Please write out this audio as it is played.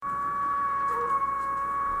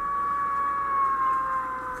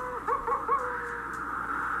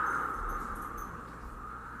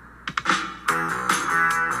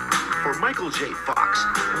Michael J. Fox,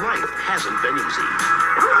 life hasn't been easy.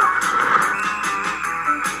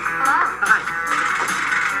 Hi.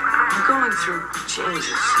 I'm going through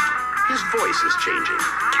changes. His voice is changing.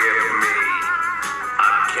 Give me a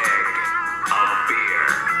keg of beer.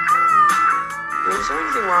 Is there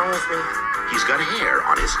anything wrong with me? He's got hair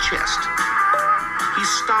on his chest.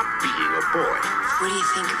 He's stopped being a boy. What do you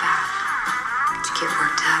think about? Did you get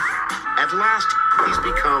worked up? At last, he's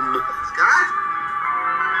become Scott?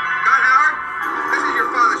 Scott Howard? This is your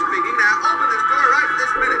father speaking. Now open this door right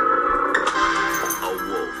this minute. a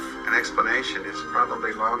wolf. An explanation is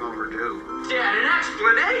probably long overdue. Dad, an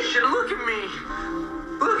explanation? Look at me.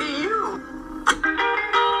 Look at you.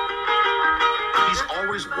 He's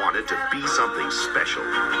always wanted to be something special,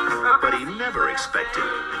 but he never expected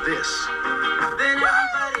this. Then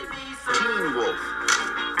everybody be Teen Wolf.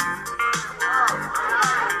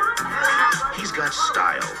 He's got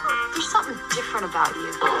style. There's something different about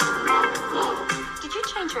you. Did you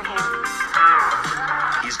change your hair?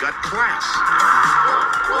 He's got class.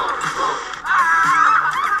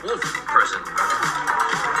 wolf person.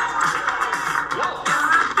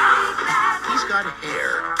 He's got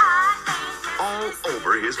hair all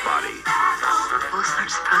over his body. Wolves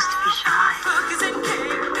aren't supposed to be shy.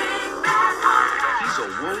 He's a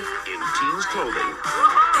wolf in teen's clothing.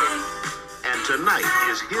 And tonight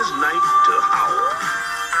is his night to howl.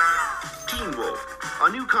 Teen Wolf, a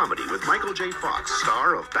new comedy with Michael J. Fox,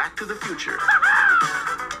 star of Back to the Future.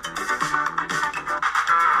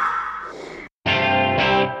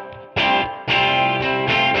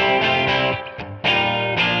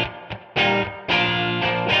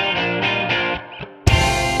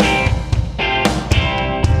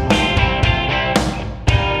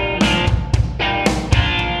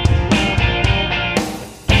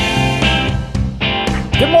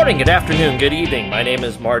 Good morning, good afternoon, good evening. My name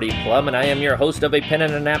is Marty Plum, and I am your host of a Pen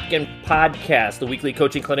and a Napkin podcast, the weekly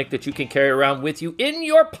coaching clinic that you can carry around with you in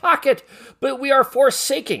your pocket. But we are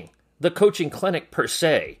forsaking the coaching clinic per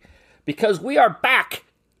se, because we are back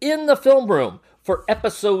in the film room for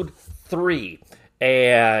episode 3.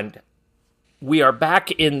 And we are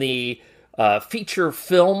back in the feature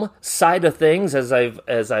film side of things. As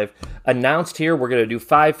I've announced here, we're going to do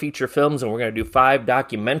 5 feature films and we're going to do 5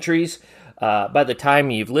 documentaries. By the time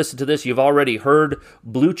you've listened to this, you've already heard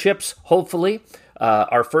Blue Chips, hopefully.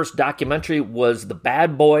 Our first documentary was The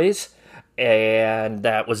Bad Boys, and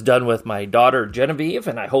that was done with my daughter, Genevieve,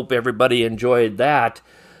 and I hope everybody enjoyed that.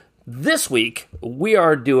 This week, we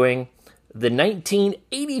are doing the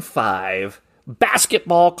 1985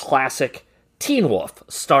 basketball classic Teen Wolf,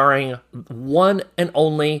 starring one and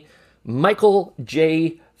only Michael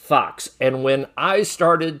J. Fox. And when I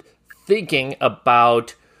started thinking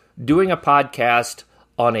about doing a podcast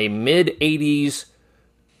on a mid-'80s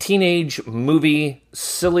teenage movie,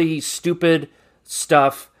 silly, stupid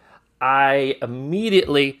stuff, I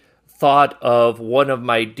immediately thought of one of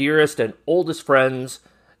my dearest and oldest friends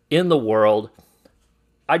in the world.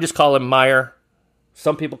 I just call him Meyer.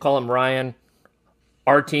 Some people call him Ryan,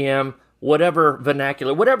 RTM, whatever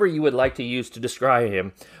vernacular, whatever you would like to use to describe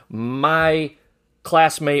him. My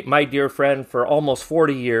classmate, my dear friend for almost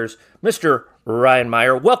 40 years, Mr. Ryan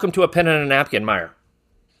Meyer. Welcome to A Pen and a Napkin, Meyer.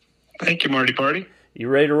 Thank you, Marty Party. You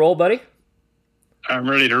ready to roll, buddy? I'm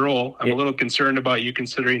ready to roll. I'm a little concerned about you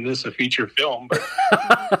considering this a feature film, but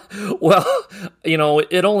well, you know,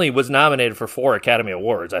 it only was nominated for 4 Academy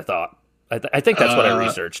Awards, I thought. I think that's what I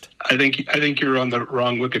researched. I think you're on the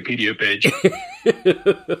wrong Wikipedia page.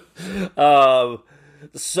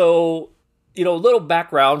 So, you know, a little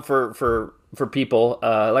background for people.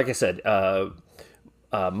 Like I said,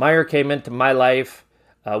 Meyer came into my life.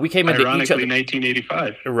 We came into each other.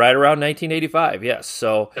 1985. Right around 1985, yes.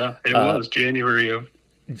 So yeah, it was January of.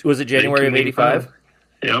 Was it January of 85?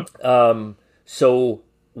 Yep. So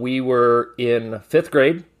we were in 5th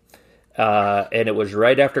grade, and it was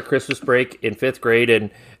right after Christmas break in 5th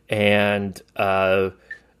grade, and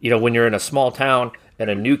you know, when you're in a small town and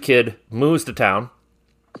a new kid moves to town,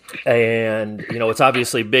 and you know, it's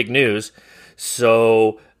obviously big news.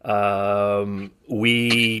 So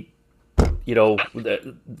we, you know,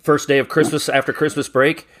 the first day of Christmas after Christmas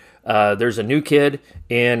break, there's a new kid,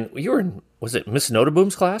 and you were in, was it Miss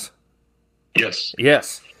Notaboom's class? Yes.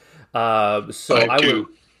 Yes. So 5'2".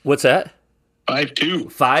 What's that?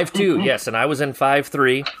 5'2". 5'2", yes, and I was in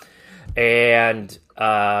 5'3", and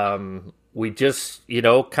we just, you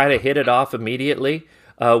know, kind of hit it off immediately.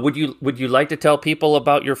 Would you like to tell people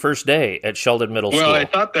about your first day at Sheldon Middle School? Well, I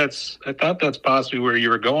thought that's possibly where you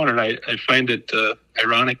were going, and I find it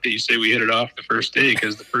ironic that you say we hit it off the first day,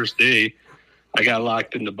 because the first day I got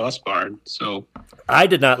locked in the bus barn. So I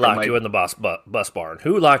did not lock you in the bus barn.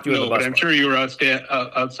 Who locked you in the bus barn? But I'm sure you were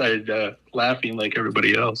outside laughing like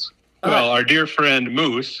everybody else. Well, our dear friend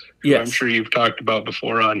Moose, who I'm sure you've talked about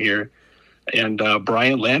before on here, and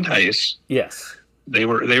Brian Landheis. Yes. They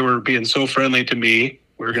were being so friendly to me.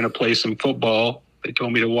 We were going to play some football. They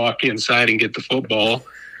told me to walk inside and get the football.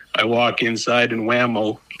 I walk inside and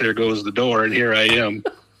whammo, there goes the door, and here I am.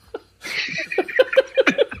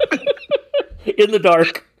 In the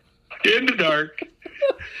dark. In the dark.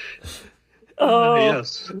 Oh, yes.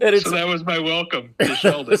 So that was my welcome to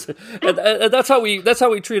Sheldon. and that's how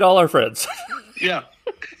we treat all our friends. Yeah.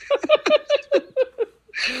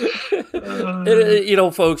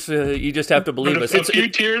 Folks, you just have to believe us. A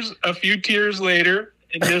few tears later,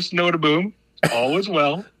 and just know to boom, all is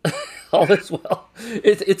well. All is well.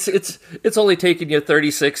 It's only taken you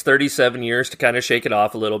 36, 37 years to kind of shake it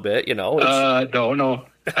off a little bit, No,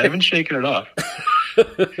 I haven't shaken it off.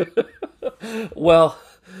 Well,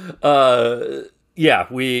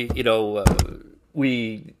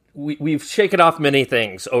 we've shaken off many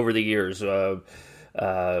things over the years.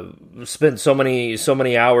 Spent so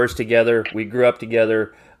many hours together. We grew up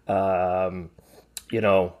together.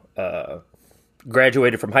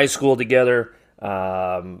 Graduated from high school together.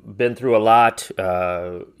 Been through a lot.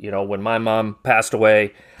 When my mom passed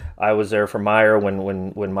away, I was there for Meyer.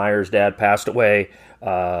 When Meyer's dad passed away,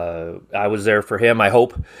 I was there for him, I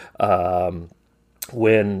hope.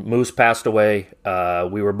 When Moose passed away,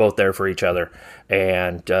 we were both there for each other.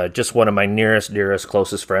 And just one of my nearest, dearest,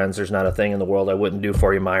 closest friends. There's not a thing in the world I wouldn't do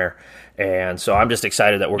for you, Meyer. And so I'm just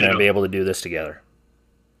excited that we're going to be able to do this together.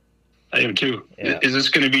 I am too. Yeah. Is this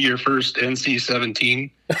going to be your first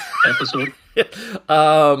NC-17 episode?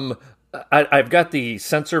 I've got the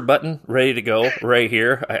censor button ready to go right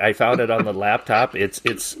here. I found it on the laptop. It's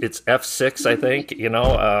F6, I think.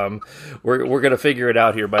 We're gonna figure it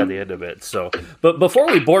out here by the end of it. So, but before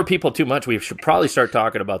we bore people too much, we should probably start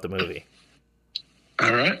talking about the movie.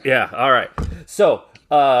 All right. Yeah. All right. So,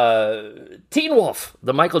 Teen Wolf,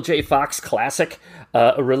 the Michael J. Fox classic,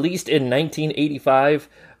 released in 1985.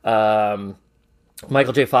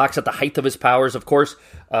 Michael J. Fox at the height of his powers, of course,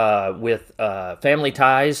 with Family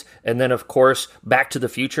Ties, and then, of course, Back to the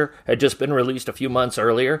Future had just been released a few months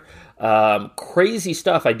earlier. Crazy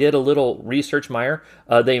stuff. I did a little research, Meyer.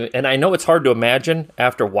 And I know it's hard to imagine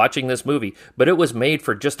after watching this movie, but it was made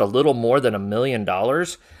for just a little more than $1 million,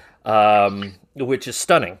 which is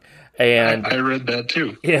stunning. And I read that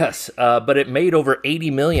too. Yes, but it made over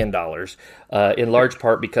 $80 million, in large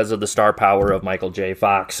part because of the star power of Michael J.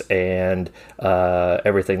 Fox and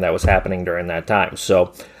everything that was happening during that time.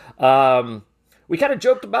 So we kind of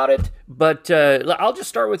joked about it, but I'll just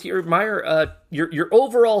start with you, Meyer. Your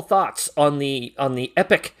overall thoughts on the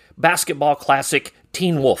epic basketball classic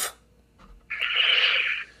Teen Wolf.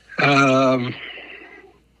 It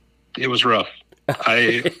was rough.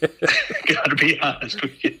 I got to be honest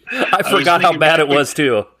with you. I forgot how bad it was,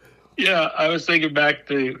 too. Yeah, I was thinking back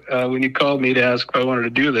to when you called me to ask if I wanted to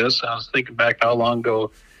do this. I was thinking back how long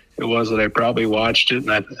ago it was that I probably watched it.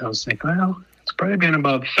 And I was thinking, well, it's probably been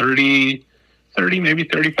about 30, maybe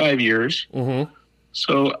 35 years. Mm-hmm.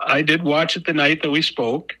 So I did watch it the night that we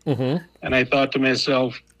spoke. Mm-hmm. And I thought to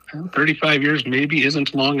myself, 35 years maybe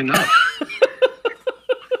isn't long enough.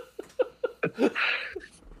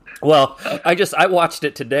 Well, I watched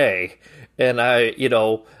it today, and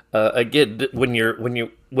again,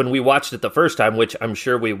 when we watched it the first time, which I'm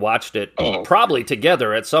sure we watched it probably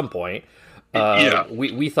together at some point.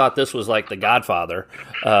 We thought this was like The Godfather,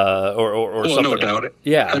 or something. No doubt.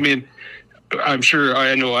 Yeah, I mean, I'm sure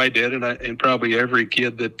I know I did, and probably every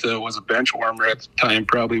kid that was a bench warmer at the time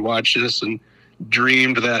probably watched this and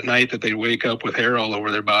dreamed that night that they'd wake up with hair all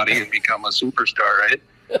over their body and become a superstar, right?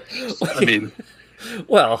 I mean.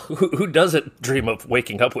 Well, who doesn't dream of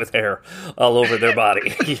waking up with hair all over their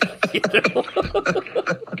body?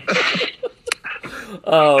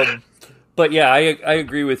 But yeah, I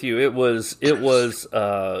agree with you. It was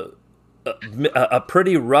a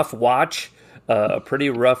pretty rough watch, a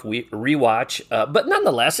pretty rough rewatch. But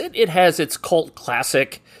nonetheless, it has its cult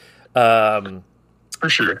classic. For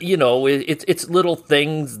sure. It's little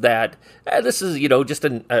things that this is, just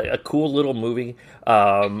a cool little movie.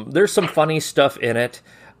 There's some funny stuff in it.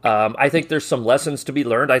 I think there's some lessons to be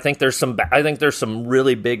learned. I think there's some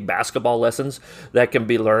really big basketball lessons that can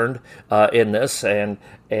be learned in this,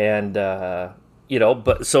 but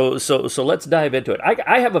so let's dive into it.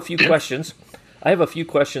 I have a few questions. I have a few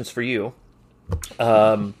questions for you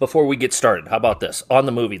before we get started. How about this on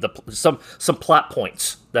the movie? Some plot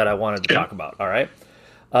points that I wanted to talk about. All right.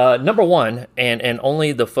 Number one, and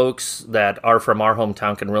only the folks that are from our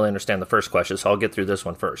hometown can really understand the first question, so I'll get through this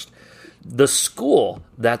one first. The school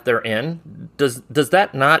that they're in, does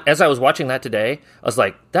that not, as I was watching that today, I was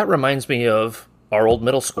like, that reminds me of our old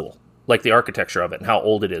middle school, like the architecture of it and how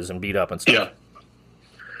old it is and beat up and stuff. Yeah.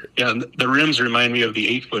 Yeah, the rims remind me of the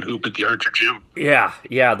 8-foot hoop at the Archer Gym. Yeah,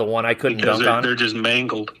 the one I couldn't dunk on. They're just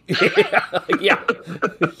mangled. yeah.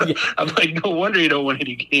 I'm like, no wonder you don't win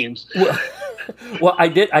any games. Well, I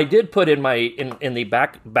did put in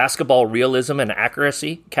the basketball realism and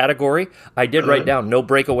accuracy category. I did write down no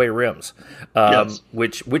breakaway rims, Yes.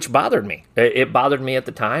 which bothered me. It bothered me at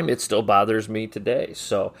the time. It still bothers me today.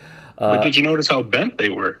 So, But did you notice how bent they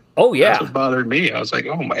were? Oh yeah, That's what bothered me. I was like,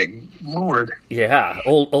 oh my Lord. Yeah,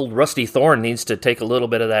 old Rusty Thorne needs to take a little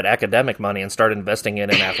bit of that academic money and start investing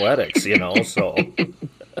it in athletics. So.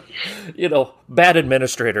 Bad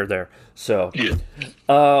administrator there. So, Yeah.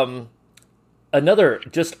 Another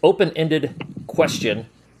just open-ended question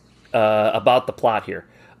about the plot here.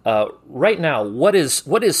 Right now, what is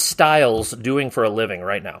Styles doing for a living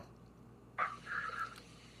right now?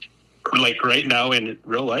 Like right now in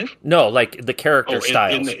real life? No, like the character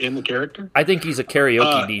Styles. In the character? I think he's a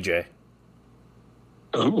karaoke DJ.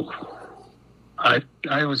 Oh.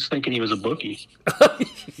 I was thinking he was a bookie.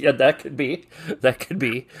 Yeah, that could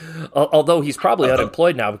be. Although he's probably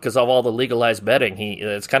unemployed now because of all the legalized betting.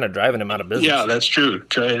 It's kind of driving him out of business. Yeah, that's true.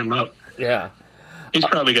 Try him up. Yeah. He's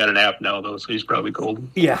probably got an app now, though, so he's probably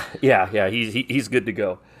golden. Yeah. He's good to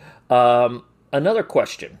go. Another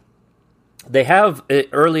question. They have,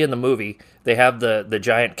 early in the movie, they have the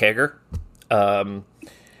giant kegger.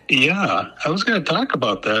 Yeah, I was going to talk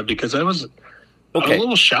about that because I was a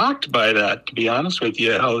little shocked by that, to be honest with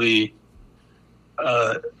you, how the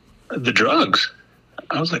drugs.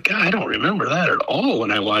 I was like, God, I don't remember that at all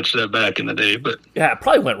when I watched that back in the day. But yeah, it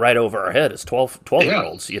probably went right over our head as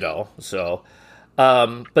 12-year-olds, So,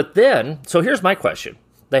 but then, so here's my question.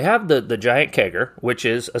 They have the giant kegger, which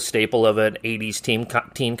is a staple of an 80s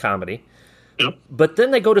teen comedy. Yep. But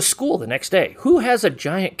then they go to school the next day. Who has a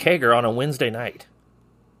giant kegger on a Wednesday night?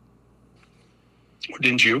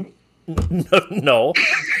 Didn't you? No. No.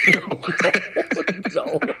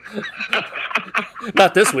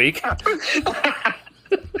 Not this week.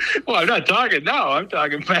 Well, I'm not talking now. I'm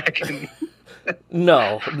talking back in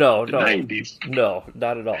No. the 90s. No,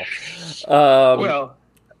 not at all. Well,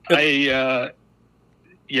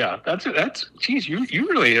 yeah, that's. Geez, you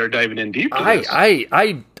really are diving in deep. To this.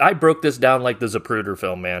 I broke this down like the Zapruder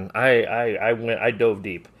film, man. I dove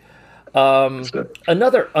deep.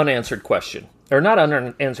 Another unanswered question, or not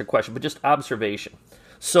unanswered question, but just observation.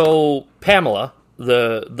 So Pamela,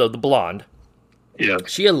 the blonde, Yeah.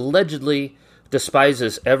 she allegedly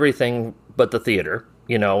despises everything but the theater.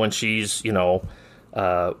 And she's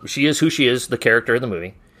she is who she is, the character in the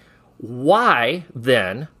movie. Why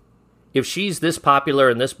then? If she's this popular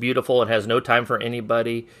and this beautiful and has no time for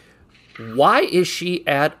anybody, why is she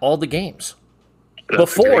at all the games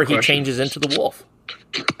before he changes into the wolf?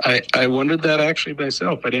 I wondered that actually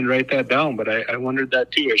myself. I didn't write that down, but I wondered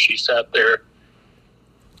that too as she sat there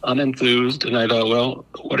unenthused, and I thought, well,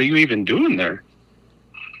 what are you even doing there?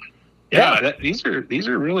 Yeah, these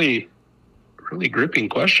are really gripping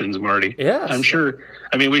questions, Marty. Yeah, I'm sure.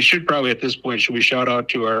 I mean, we should probably at this point, should we shout out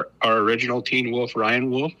to our original Teen Wolf, Ryan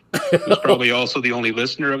Wolf, who's probably also the only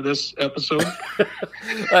listener of this episode?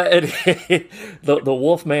 The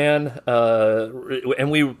Wolf Man,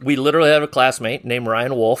 and we literally have a classmate named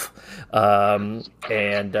Ryan Wolf, and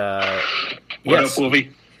What up,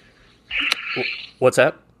 Wolfie? What's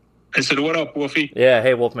that? I said, what up, Wolfie? Yeah,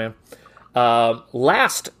 hey, Wolfman.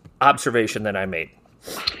 Last observation that I made.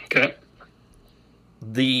 Okay.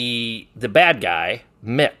 The bad guy,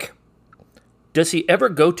 Mick, does he ever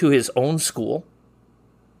go to his own school?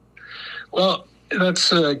 Well, that's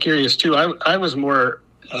curious, too. I was more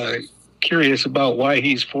curious about why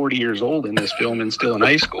he's 40 years old in this film and still in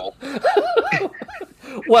high school.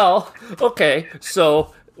 Well, okay,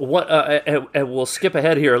 so what? And we'll skip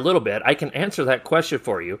ahead here a little bit. I can answer that question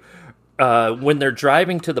for you. When they're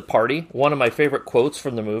driving to the party, one of my favorite quotes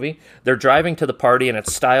from the movie, they're driving to the party, and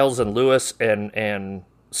it's Styles and Lewis and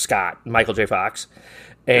Scott, Michael J. Fox.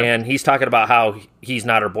 And he's talking about how he's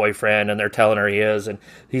not her boyfriend, and they're telling her he is. And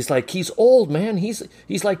he's like, he's old, man. He's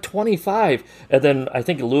like 25. And then I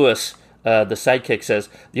think Lewis, the sidekick, says,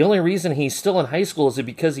 the only reason he's still in high school is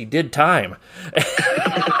because he did time.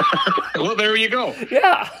 Well, there you go.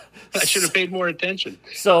 Yeah. I should have paid more attention.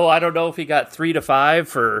 So I don't know if he got 3 to 5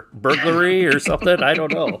 for burglary or something. I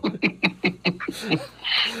don't know.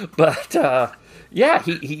 But yeah,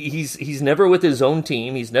 he's never with his own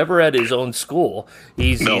team. He's never at his own school.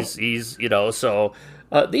 He's so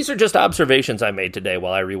These are just observations I made today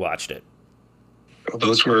while I rewatched it.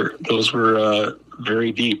 Those were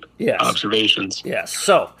very deep observations. Yes.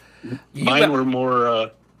 So mine were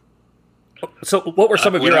more. So what were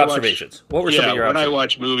some of your observations? What were some of your when observations? I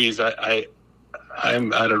watch movies, I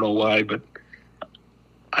don't know why, but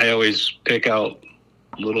I always pick out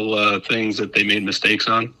little things that they made mistakes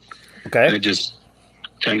on. Okay. And it just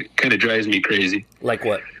kind of drives me crazy. Like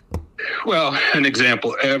what? Well, an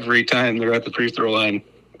example, every time they're at the free throw line,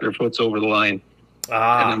 their foot's over the line. And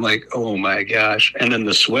I'm like, oh my gosh. And then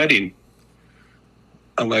the sweating.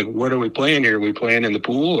 I'm like, what are we playing here? Are we playing in the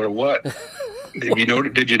pool or what? Did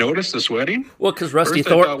you notice the sweating? Well, because Rusty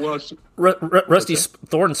Thornton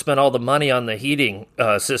spent all the money on the heating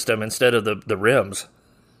system instead of the rims.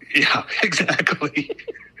 Yeah, exactly.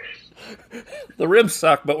 The rims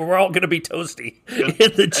suck, but we're all going to be toasty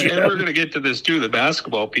in the gym. And we're going to get to this too, the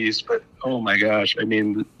basketball piece. But oh my gosh, I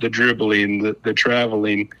mean, the dribbling, the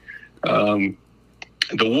traveling.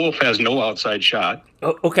 The Wolf has no outside shot.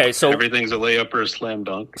 Oh, okay, so everything's a layup or a slam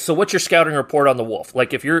dunk. So what's your scouting report on the Wolf?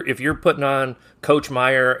 Like if you're putting on Coach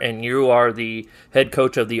Meyer and you are the head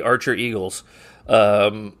coach of the Archer Eagles,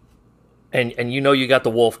 and you know you got the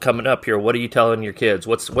Wolf coming up here, what are you telling your kids?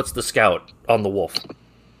 What's the scout on the Wolf?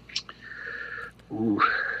 Ooh.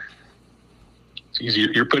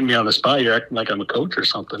 You're putting me on the spot. You're acting like I'm a coach or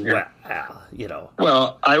something here. Well,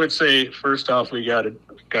 Well, I would say first off, we got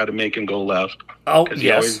to make him go left. Oh, because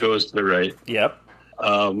yes. He always goes to the right. Yep.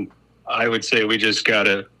 I would say we just got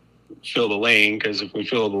to fill the lane, because if we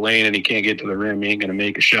fill the lane and he can't get to the rim, he ain't going to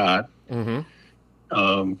make a shot.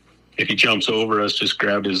 Mm-hmm. If he jumps over us, just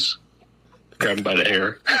grab him by the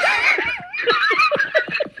hair.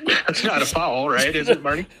 That's not a foul, right? Is it,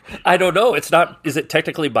 Marty? I don't know. It's not. Is it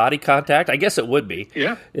technically body contact? I guess it would be.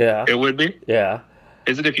 Yeah. Yeah. It would be. Yeah.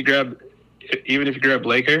 Is it even if you grab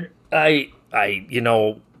leg hair? I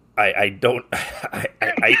don't.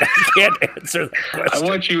 I can't answer that question. I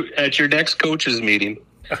want you at your next coaches meeting.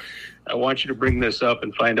 I want you to bring this up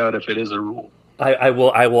and find out if it is a rule. I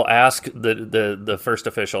will ask the first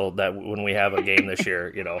official that when we have a game this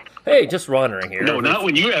year, hey, just wondering here. No, not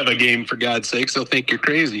when you have a game, for God's sakes. They'll think you're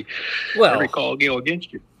crazy. Well, every call go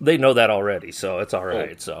against you. They know that already, so it's all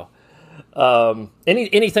right. So,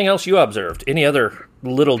 anything else you observed? Any other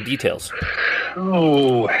little details?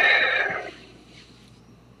 Oh,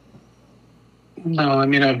 no. I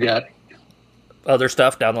mean, I've got other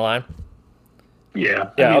stuff down the line. Yeah,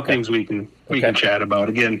 okay. Things we can chat about.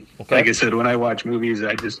 Again, like I said, when I watch movies,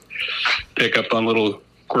 I just pick up on little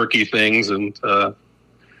quirky things, and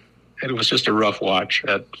it was just a rough watch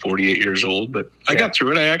at 48 years old. But I got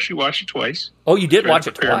through it. I actually watched it twice. Oh, you did watch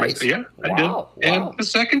it twice? Yeah, I did. Wow. And the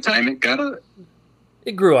second time, it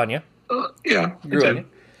grew on you. Yeah, it grew on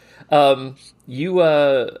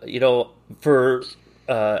you. For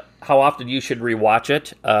how often you should rewatch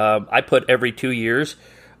it? I put every 2 years.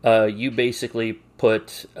 You basically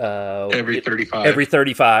put every 35. Every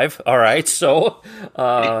 35. All right. So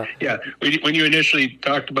yeah, when you initially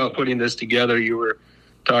talked about putting this together, you were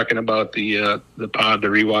talking about the pod, the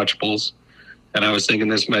rewatchables, and I was thinking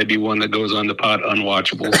this might be one that goes on the pod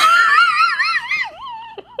unwatchables.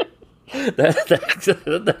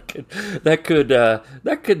 that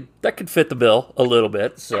could fit the bill a little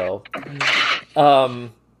bit. So, all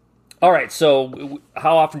right. So,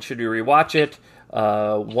 how often should you rewatch it?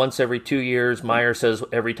 Once every 2 years. Meyer says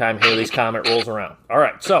every time Haley's Comet rolls around. All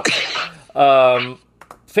right. So,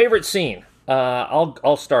 favorite scene.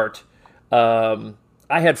 I'll start.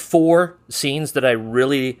 I had 4 scenes that I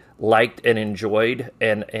really liked and enjoyed,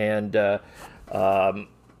 and the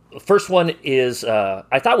first one is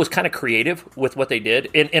I thought was kind of creative with what they did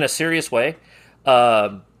in a serious way.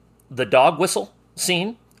 The dog whistle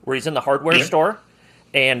scene where he's in the hardware store,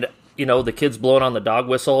 and the kid's blowing on the dog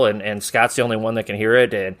whistle, and Scott's the only one that can hear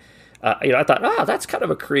it, and I thought, that's kind of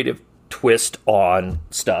a creative twist on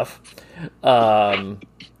stuff. I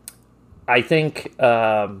think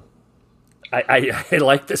I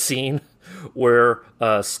like the scene where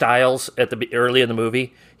Styles early in the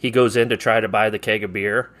movie, he goes in to try to buy the keg of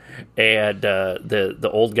beer, and the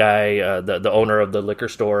old guy, the owner of the liquor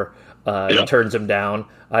store, turns him down.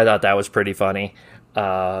 I thought that was pretty funny.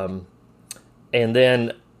 And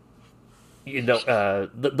then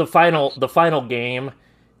the final game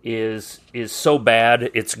is so bad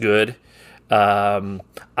it's good.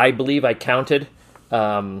 I believe I counted.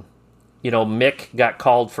 Mick got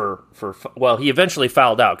called for he eventually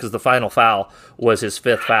fouled out because the final foul was his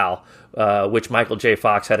 5th foul, which Michael J.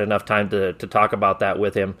 Fox had enough time to talk about that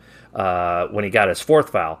with him when he got his 4th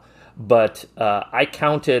foul. But I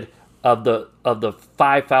counted of the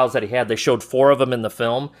 5 fouls that he had. They showed 4 of them in the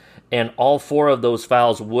film, and all 4 of those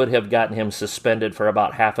fouls would have gotten him suspended for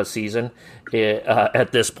about half a season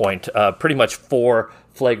at this point. Pretty much 4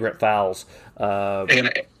 flagrant fouls.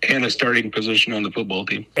 And a starting position on the football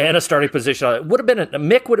team. And a starting position.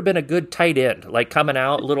 Mick would have been a good tight end, like coming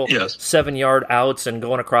out, little 7-yard outs and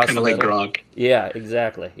going across the middle. Kind of like Gronk. Yeah,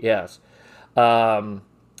 exactly, yes. And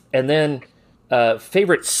then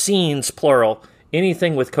favorite scenes, plural,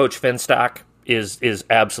 anything with Coach Finstock is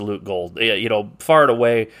absolute gold. Far and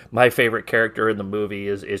away, my favorite character in the movie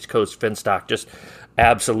is Coach Finstock. Just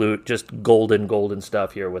absolute, just golden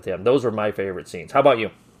stuff here with him. Those are my favorite scenes. How about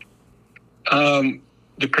you?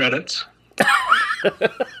 The credits.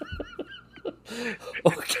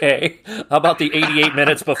 Okay. How about the 88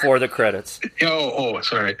 minutes before the credits?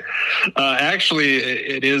 Sorry. Actually,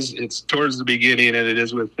 it's towards the beginning, and it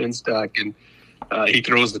is with Finstock, and he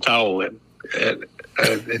throws the towel in. And,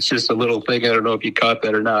 it's just a little thing. I don't know if you caught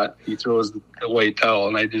that or not. He throws the white towel,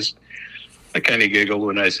 and I kind of giggled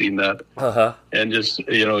when I seen that. Uh-huh. And just,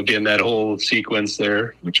 again, that whole sequence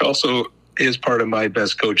there, which also is part of my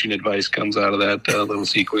best coaching advice, comes out of that little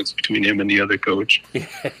sequence between him and the other coach.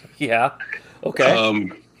 Yeah. Okay.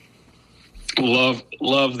 Love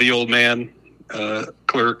the old man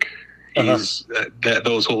clerk. He's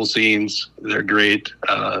those whole scenes, they're great.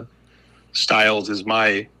 Stiles is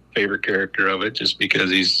my favorite character of it, just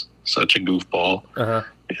because he's such a goofball,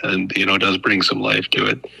 and does bring some life to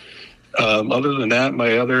it. Other than that,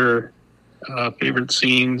 my other favorite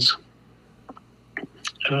scenes.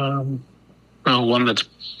 One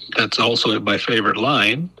that's also my favorite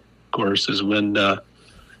line, of course, is when the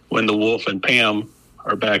Wolf and Pam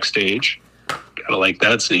are backstage. Gotta like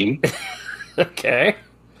that scene. Okay.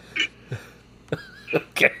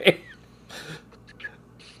 Okay.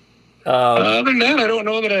 Other than that, I don't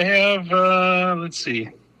know that I have. Let's see.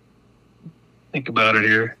 Think about it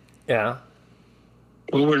here. Yeah.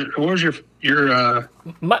 What was your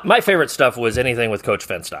My favorite stuff was anything with Coach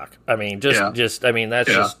Finstock. I mean, it's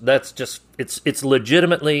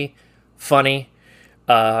legitimately funny.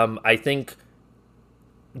 I think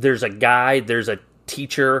there's a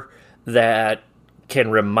teacher that can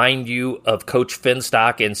remind you of Coach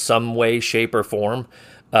Finstock in some way, shape, or form.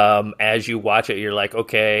 As you watch it, you're like,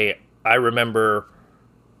 okay, I remember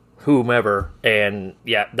whomever, and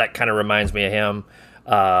yeah, that kind of reminds me of him.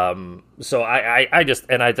 So I just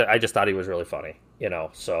thought he was really funny,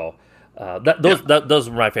 So those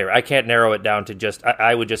were my favorite. I can't narrow it down to just.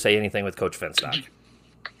 I would just say anything with Coach Finstock.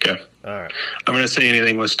 Okay. All right. I'm going to say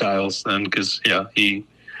anything with Stiles then, because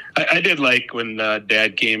I did like when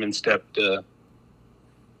Dad came and stepped in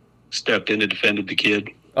and defended the kid.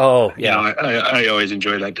 Oh yeah. I always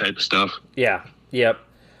enjoy that type of stuff. Yeah. Yep.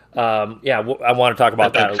 I want to talk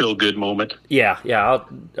about that. Feel good moment. Yeah.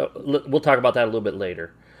 We'll talk about that a little bit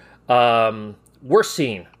later. Worst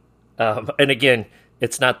scene, and again,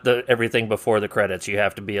 it's not the everything before the credits. You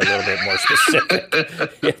have to be a little bit more specific.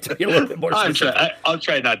 You have to be a little bit more specific. I'll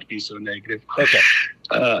try not to be so negative. Okay.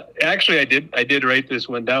 Actually, I did write this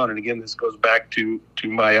one down, and again, this goes back to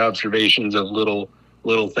my observations of little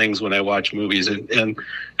things when I watch movies, and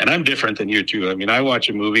I'm different than you too. I mean, I watch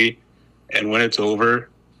a movie, and when it's over,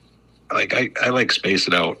 like I like space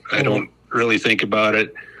it out. I don't really think about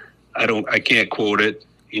it. I can't quote it.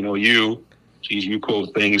 You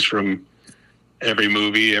quote things from every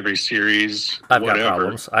movie, every series. I've got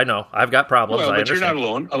problems. I know. I've got problems. Well, but you're not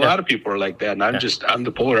alone. A lot of people are like that, and I'm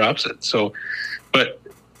the polar opposite. So, but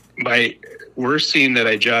my worst scene that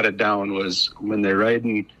I jotted down was when they're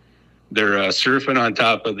surfing on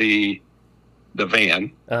top of the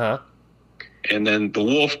van. Uh-huh. And then the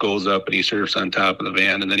wolf goes up and he surfs on top of the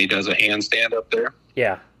van, and then he does a handstand up there.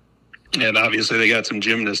 Yeah. And obviously they got some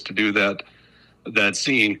gymnasts to do that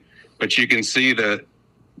scene, but you can see the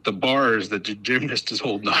bars that the gymnast is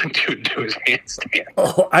holding on to do his handstand.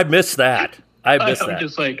 Oh, I missed that. I'm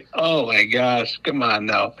just like, oh my gosh, come on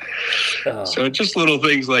now. Oh. So just little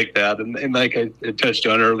things like that, and like I touched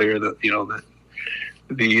on earlier, that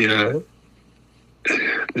the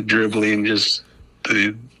dribbling, just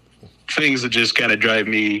the things that just kind of drive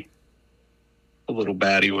me a little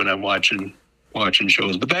batty when I'm watching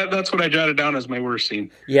shows. But that's what I jotted down as my worst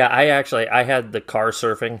scene. Yeah, I had the car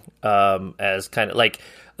surfing as kind of like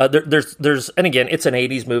there's and again, it's an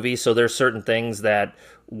 80s movie, so there's certain things that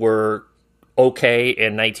were okay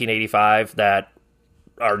in 1985 that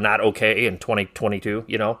are not okay in 2022,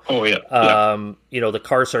 Oh yeah. The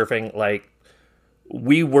car surfing, like,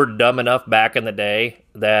 we were dumb enough back in the day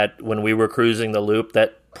that when we were cruising the loop,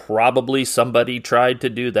 that probably somebody tried to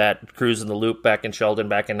do that, cruising the loop back in Sheldon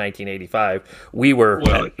back in 1985. We were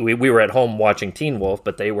we were at home watching Teen Wolf,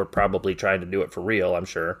 but they were probably trying to do it for real, I'm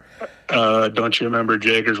sure. Don't you remember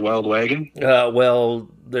Jagger's Wild Wagon? Well,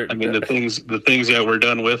 the things that were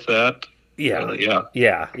done with that.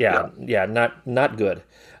 Not good.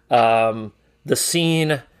 The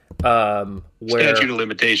scene where statute of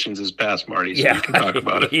limitations is past, Marty, so you can talk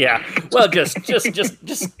about it. Yeah. Well, just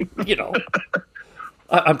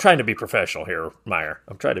I'm trying to be professional here, Meyer.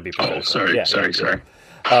 I'm trying to be professional. Oh, sorry.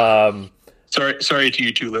 Sorry to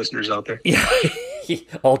you two listeners out there. Yeah,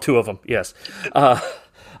 all two of them. Yes.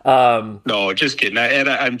 No, just kidding.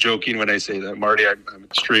 I'm joking when I say that, Marty. I'm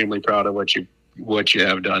extremely proud of what you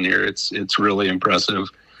have done here. It's really impressive,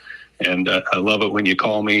 and I love it when you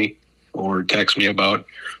call me or text me about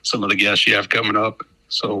some of the guests you have coming up.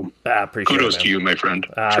 So kudos to you, my friend.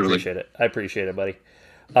 I appreciate it. I appreciate it, buddy.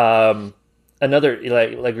 Another,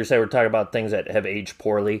 like we said, we're talking about things that have aged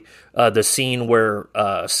poorly. The scene where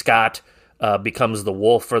Scott becomes the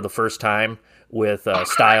wolf for the first time with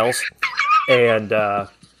Styles, and the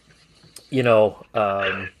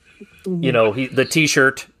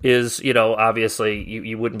T-shirt is, obviously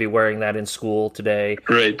you wouldn't be wearing that in school today,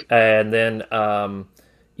 right? And then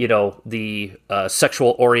the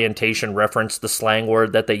sexual orientation reference, the slang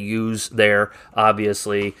word that they use there,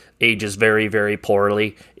 obviously ages very, very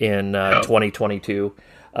poorly in 2022.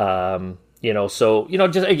 Just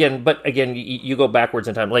again, you go backwards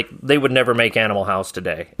in time. Like, they would never make Animal House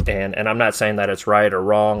today, and I'm not saying that it's right or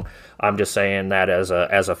wrong. I'm just saying that as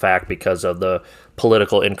a fact because of the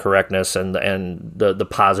political incorrectness and the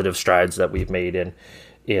positive strides that we've made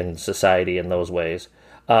in society in those ways.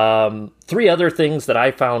 Three other things that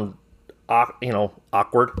I found,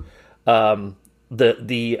 awkward.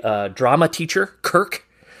 The drama teacher, Kirk.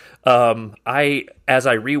 As I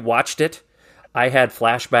rewatched it, I had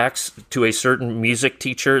flashbacks to a certain music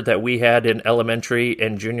teacher that we had in elementary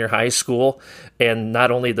and junior high school, and not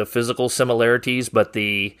only the physical similarities, but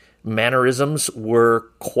the mannerisms were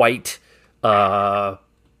quite, they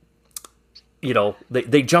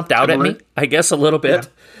jumped out at me, I guess, a little bit.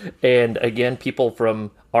 Yeah. And again, people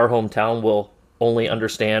from our hometown will only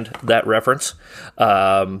understand that reference.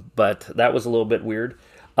 But that was a little bit weird.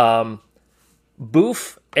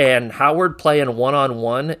 Boof and Howard playing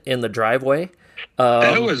one-on-one in the driveway.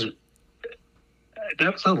 That was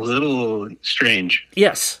a little strange.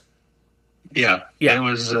 Yes. Yeah. It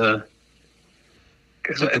was.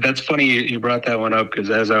 That's funny you brought that one up, because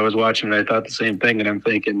as I was watching it, I thought the same thing, and I'm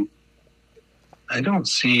thinking, I don't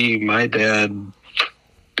see my dad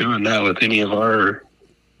doing that with any of our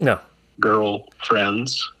girl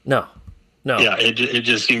friends. No. Yeah, it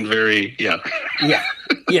just seemed very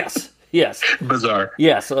Yes. Bizarre.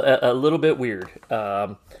 Yes, a little bit weird.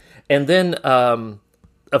 And then,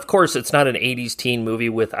 of course, it's not an 80s teen movie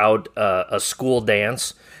without a school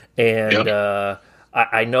dance. And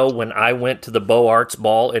I know when I went to the Beaux Arts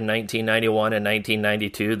Ball in 1991 and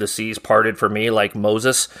 1992, the seas parted for me like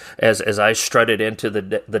Moses as I strutted into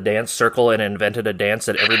the dance circle and invented a dance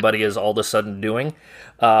that everybody is all of a sudden doing.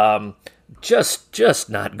 Just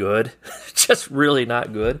not good. Just really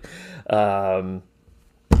not good. So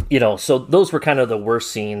those were kind of the worst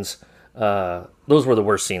scenes. Those were the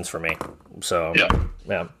worst scenes for me. So,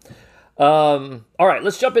 yeah. All right,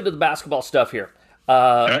 let's jump into the basketball stuff here.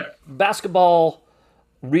 Basketball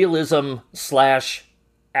realism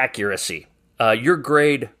 / accuracy. Your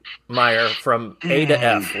grade, Meyer, from A to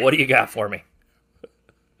F. What do you got for me?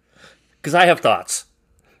 Because I have thoughts.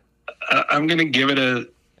 I'm going to give it a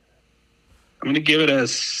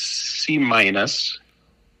C-.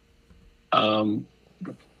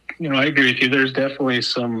 I agree with you. There's definitely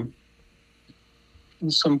some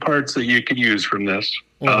parts that you could use from this.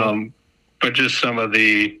 Mm-hmm. But just some of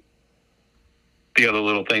the other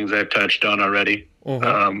little things I've touched on already.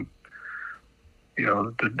 Mm-hmm.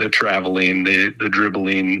 The traveling, the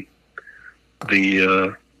dribbling,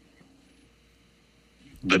 the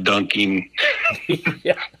dunking.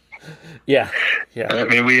 Yeah. I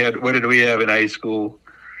mean, what did we have in high school?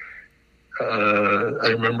 I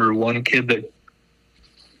remember one kid that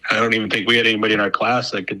I don't even think we had anybody in our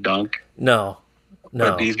class that could dunk. No.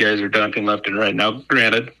 But these guys are dunking left and right. Now,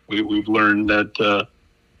 granted, we've learned that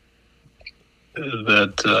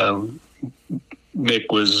Mick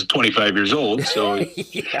was 25 years old, so and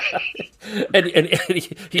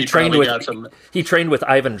he trained with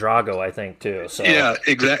Ivan Drago, I think, too. So yeah,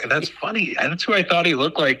 exactly. That's funny. That's who I thought he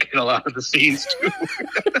looked like in a lot of the scenes too.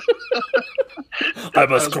 I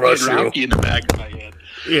must crush you in the back of my head.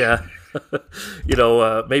 Yeah.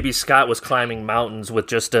 maybe Scott was climbing mountains with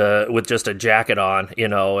just a jacket on,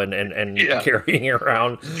 and carrying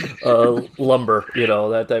around lumber,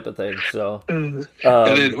 that type of thing. So, and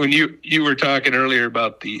then when you were talking earlier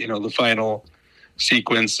about the final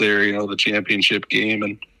sequence there, the championship game,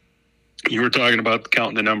 and you were talking about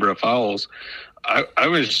counting the number of fouls. I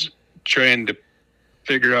was trying to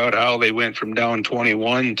figure out how they went from down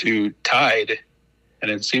 21 to tied, and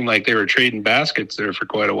it seemed like they were trading baskets there for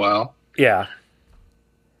quite a while. Yeah.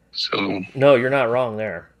 So no, you're not wrong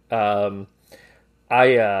there. I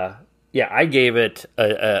gave it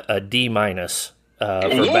a D minus for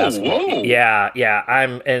basketball. Whoa. Yeah.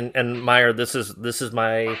 I'm Meyer. This is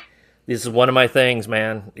one of my things,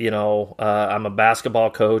 man. I'm a basketball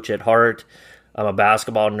coach at heart. I'm a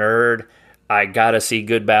basketball nerd. I gotta see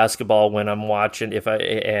good basketball when I'm watching.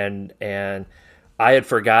 And I had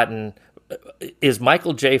forgotten. Is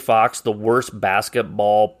Michael J. Fox the worst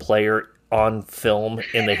basketball player on film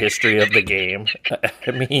in the history of the game?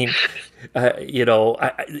 I mean,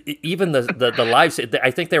 even the live.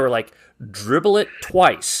 I think they were like, dribble it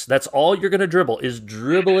twice. That's all you're gonna dribble is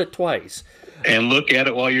dribble it twice. And look at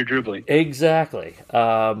it while you're dribbling. Exactly.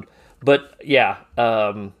 But yeah,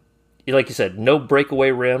 like you said, no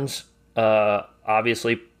breakaway rims.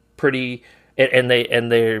 Obviously pretty, and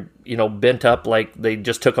they're bent up like they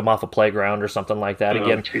just took them off a playground or something like that.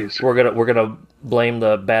 Again, we're gonna blame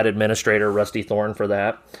the bad administrator Rusty Thorne for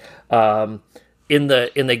that. In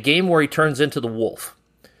the game where he turns into the Wolf,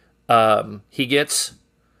 he gets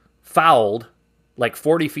fouled like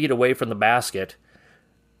 40 feet away from the basket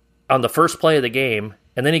on the first play of the game,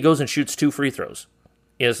 and then he goes and shoots 2 free throws.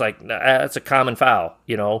 It's like, that's a common foul,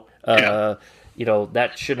 Yeah.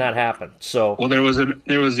 That should not happen. So, well, there was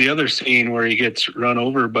the other scene where he gets run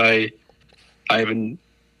over by Ivan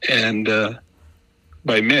and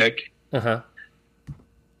by Mick, uh-huh.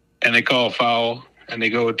 and they call a foul, and they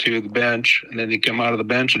go to the bench, and then they come out of the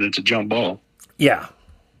bench, and it's a jump ball. Yeah.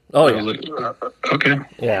 Oh, I yeah. was like, okay.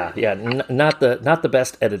 Yeah. Not the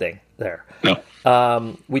best editing there. No.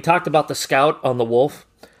 We talked about the scout on the Wolf.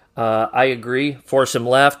 I agree. Force him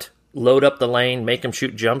left, load up the lane, make him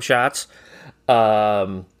shoot jump shots.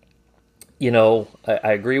 I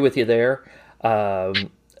agree with you there. On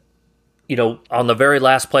the very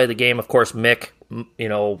last play of the game, of course, Mick,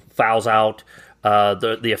 fouls out.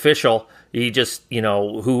 The official, he just,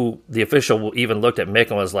 who the official even looked at Mick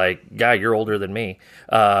and was like, "Guy, you're older than me."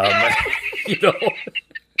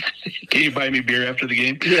 Can you buy me beer after the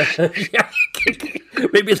game? Yeah.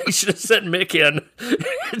 Maybe they should have sent Mick in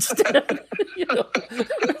instead.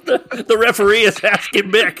 The referee is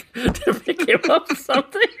asking Mick to pick him up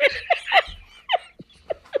something.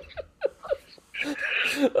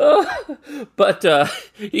 But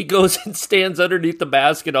he goes and stands underneath the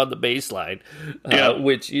basket on the baseline,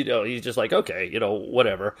 which, he's just like, okay,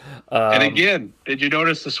 whatever. And again, did you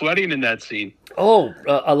notice the sweating in that scene? Oh,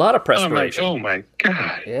 a lot of perspiration. Oh my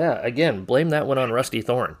God. Yeah, again, blame that one on Rusty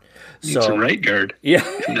Thorne. It's a right guard. Yeah.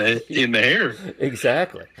 in the hair.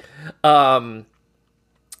 Exactly.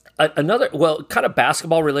 Another, kind of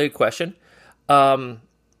basketball related question. But,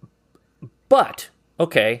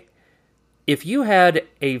 okay, if you had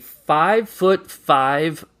a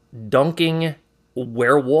 5'5" dunking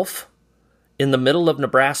werewolf in the middle of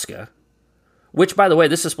Nebraska, which, by the way,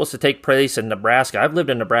 this is supposed to take place in Nebraska. I've lived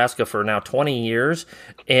in Nebraska for now 20 years,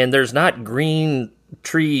 and there's not green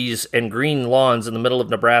trees and green lawns in the middle of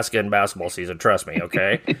Nebraska in basketball season. Trust me,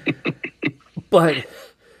 okay? But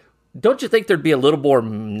don't you think there'd be a little more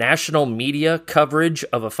national media coverage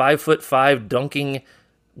of a 5'5" dunking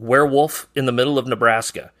werewolf in the middle of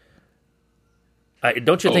Nebraska?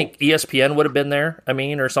 Don't you think ESPN would have been there?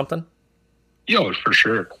 Or something? Yeah, for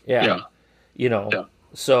sure. Yeah. Yeah.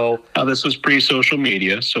 So now this was pre-social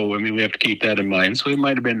media, so we have to keep that in mind. So it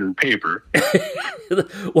might have been in the paper.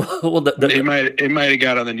 It might have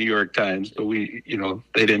got on the New York Times, but they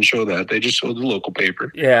didn't show that. They just showed the local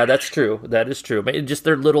paper. Yeah, that's true. That is true. Just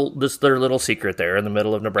their little secret there in the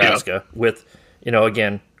middle of Nebraska with,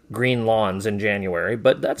 again, green lawns in January.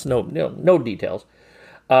 But that's no details.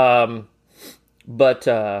 I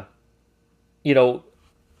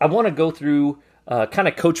want to go through kind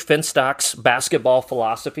of Coach Finstock's basketball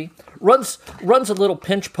philosophy. Runs a little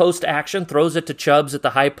pinch post action, throws it to Chubbs at the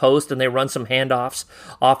high post, and they run some handoffs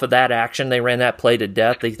off of that action. They ran that play to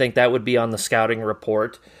death. They think that would be on the scouting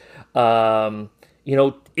report.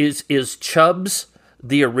 Is Chubbs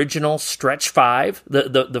the original stretch 5,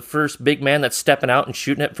 the first big man that's stepping out and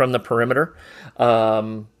shooting it from the perimeter?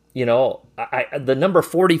 The number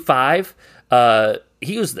 45,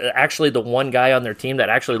 actually the one guy on their team that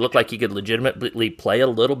actually looked like he could legitimately play a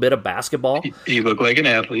little bit of basketball. He looked like an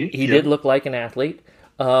athlete. He did look like an athlete.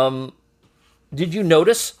 Did you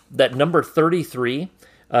notice that number 33,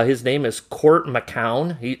 his name is Court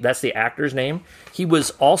McCown. That's the actor's name. He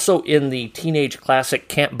was also in the teenage classic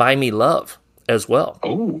Can't Buy Me Love as well.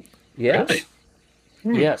 Oh, yes.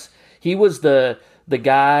 really? Yes. He was the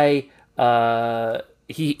guy,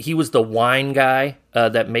 he was the wine guy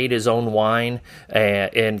that made his own wine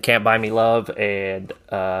and Can't Buy Me Love and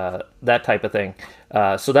that type of thing.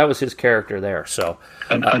 So that was his character there. So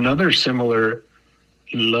another similar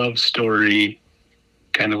love story,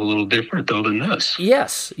 kind of a little different though than this.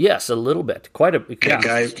 Yes, a little bit. Quite a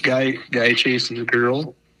guy chasing the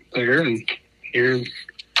girl there, and here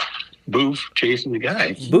Boof chasing the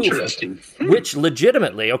guy. Boof. Interesting. Which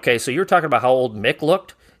legitimately, okay, so you're talking about how old Mick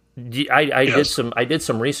looked. I Yes. did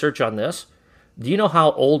some research on this. Do you know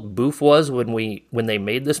how old Boof was when they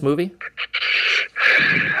made this movie?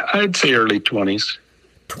 I'd say early 20s.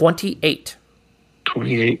 28.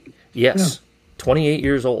 28. Yes, 28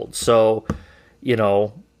 years old. So,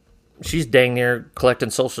 she's dang near collecting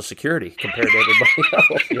Social Security compared to everybody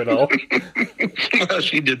else, Well,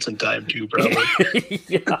 she did some time too, probably.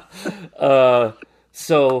 Yeah.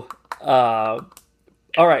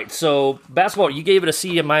 All right. So basketball, you gave it a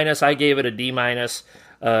C-. I gave it a D-.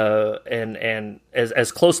 And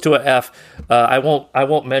as close to an F. I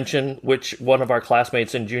won't mention which one of our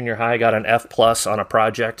classmates in junior high got an F+ on a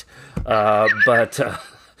project. But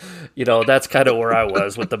that's kind of where I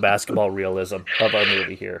was with the basketball realism of our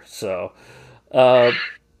movie here. So, best.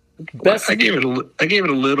 I gave it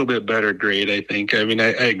a little bit better grade, I think. I mean, I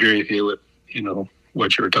agree with you with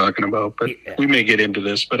what you were talking about, but we may get into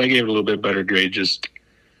this. But I gave it a little bit better grade just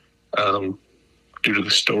due to the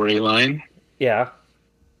storyline. Yeah.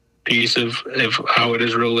 Piece of how it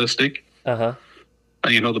is realistic. The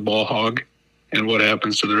ball hog and what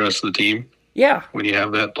happens to the rest of the team. Yeah. When you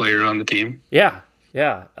have that player on the team. Yeah.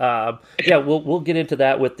 We'll get into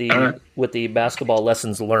that with the basketball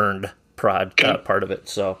lessons learned part of it.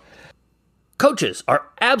 So, coaches are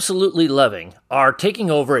absolutely loving our taking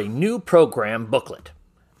over a new program booklet.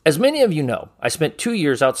 As many of you know, I spent 2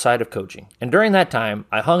 years outside of coaching, and during that time,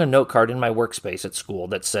 I hung a note card in my workspace at school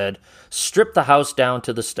that said, "Strip the house down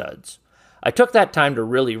to the studs." I took that time to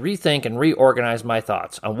really rethink and reorganize my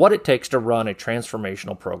thoughts on what it takes to run a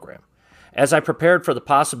transformational program. As I prepared for the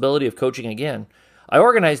possibility of coaching again, I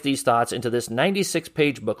organized these thoughts into this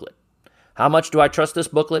 96-page booklet. How much do I trust this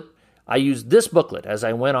booklet? I used this booklet as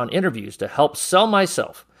I went on interviews to help sell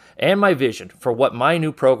myself and my vision for what my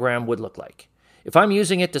new program would look like. If I'm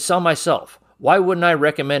using it to sell myself, why wouldn't I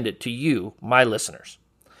recommend it to you, my listeners?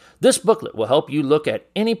 This booklet will help you look at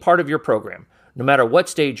any part of your program, no matter what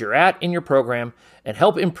stage you're at in your program, and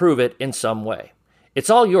help improve it in some way. It's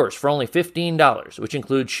all yours for only $15, which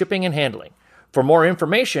includes shipping and handling. For more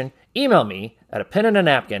information, email me at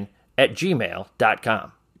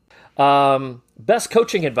apenandanapkin@gmail.com. Best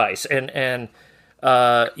coaching advice. And in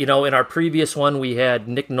our previous one, we had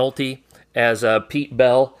Nick Nolte as Pete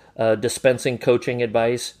Bell dispensing coaching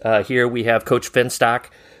advice. Here we have Coach Finstock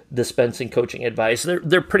dispensing coaching advice.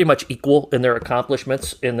 They're pretty much equal in their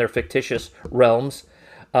accomplishments in their fictitious realms.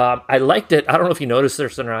 I liked it. I don't know if you noticed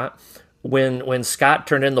this or not. When Scott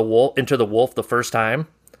turned into the wolf the first time,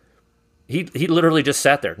 he literally just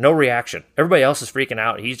sat there, no reaction. Everybody else is freaking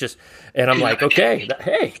out. He's just, and I'm like, okay,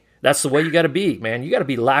 hey, that's the way you got to be, man. You got to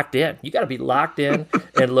be locked in. You got to be locked in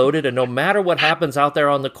and loaded. And no matter what happens out there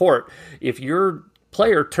on the court, if your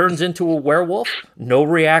player turns into a werewolf, no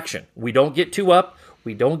reaction. We don't get too up.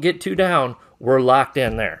 We don't get too down. We're locked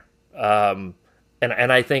in there. And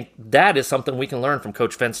I think that is something we can learn from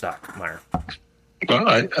Coach Finstock, Meyer. Well,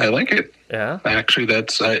 I like it. Yeah. Actually,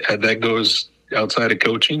 that goes outside of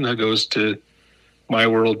coaching. That goes to my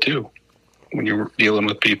world too. When you're dealing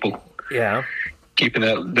with people. Yeah. Keeping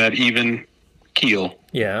that even keel.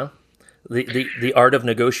 Yeah. The Art of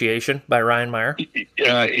Negotiation by Ryan Meyer.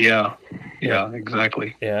 Yeah,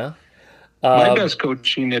 exactly. Yeah. My best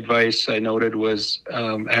coaching advice I noted was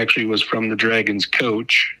from the Dragons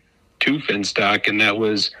coach to Finstock, and that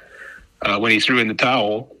was when he threw in the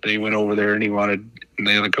towel. They went over there and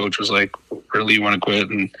the other coach was like, "Really, you want to quit?"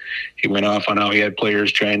 And he went off on how he had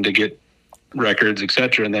players trying to get records,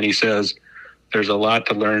 etc. And then he says, "There's a lot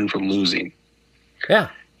to learn from losing." Yeah.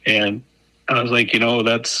 And I was like,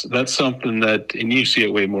 that's something that, and you see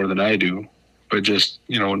it way more than I do, but just,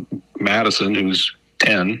 Madison, who's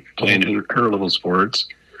 10, playing her little sports,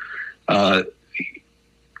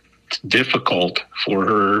 it's difficult for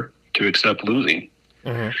her to accept losing.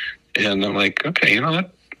 Mm-hmm. And I'm like, okay,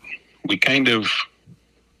 what? We kind of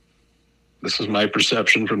this is my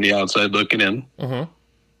perception from the outside looking in. Mm-hmm.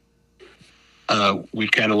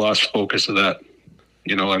 We've kind of lost focus of that.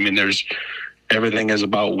 I mean, everything is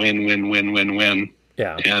about win, win, win, win, win.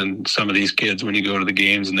 Yeah. And some of these kids, when you go to the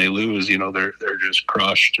games and they lose, they're just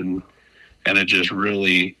crushed, and it just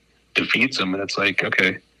really defeats them. And it's like,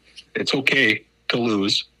 okay, it's okay to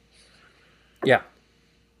lose. Yeah.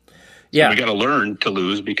 Yeah. So we got to learn to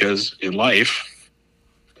lose, because in life,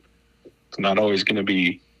 it's not always going to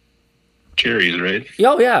be cherries, right?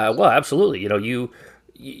 Oh yeah. Well, absolutely.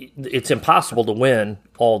 It's impossible to win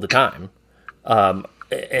all the time.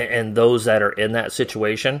 And those that are in that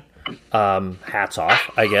situation, hats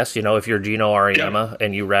off, I guess. If you're Gino Auriemma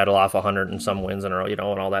and you rattle off 100 and some wins in a row, and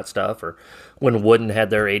all that stuff, or when Wooden had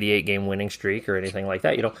their 88 game winning streak or anything like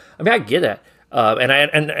that, I mean, I get that. And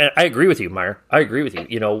I agree with you, Meyer. I agree with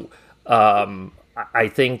you. I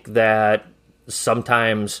think that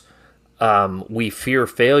sometimes we fear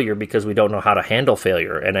failure because we don't know how to handle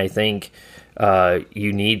failure. And I think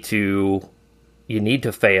you need to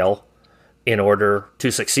fail in order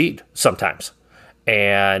to succeed sometimes.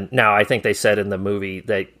 And now I think they said in the movie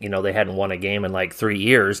that, they hadn't won a game in like 3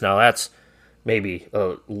 years. Now that's maybe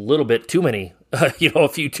a little bit too many, a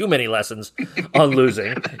few too many lessons on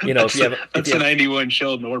losing. That's a 91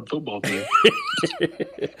 Sheldon Orb football team.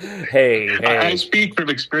 Hey. I speak from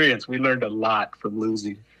experience. We learned a lot from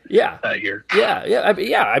losing. Yeah. That year. Yeah.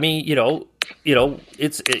 I mean,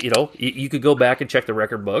 it's you could go back and check the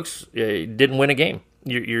record books. Didn't win a game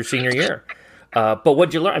your senior year. But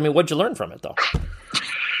what'd you learn? I mean, what'd you learn from it though?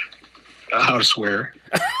 How to swear.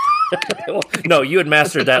 Well, no, you had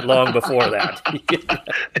mastered that long before that.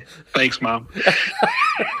 Thanks, Mom.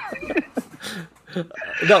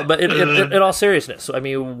 No, but in all seriousness, I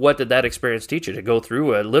mean, what did that experience teach you to go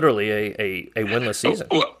through literally a winless season?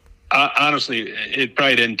 Well, honestly, it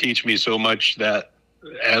probably didn't teach me so much that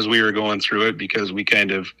as we were going through it, because we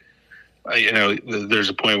kind of, there's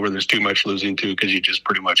a point where there's too much losing too, because you just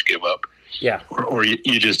pretty much give up. Yeah. Or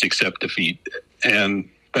you just accept defeat. And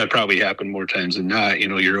that probably happened more times than not.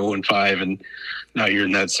 You're 0-5, and now you're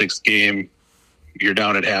in that 6th game. You're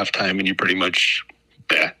down at halftime, and you pretty much,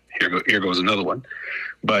 here goes another one.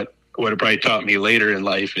 But what it probably taught me later in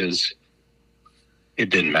life is it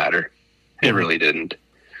didn't matter. It really didn't.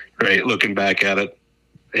 Right? Looking back at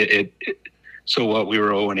it, so what, we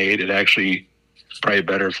were 0-8. It actually probably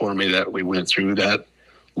better for me that we went through that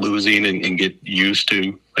losing and get used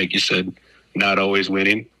to, like you said, not always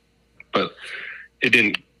winning. But it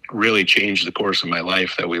didn't really change the course of my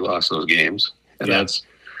life that we lost those games. And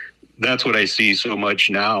that's what I see so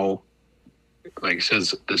much now. Like it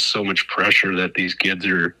says, there's so much pressure that these kids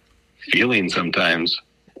are feeling sometimes.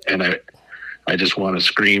 And I just want to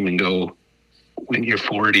scream and go, when you're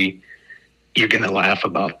 40, you're going to laugh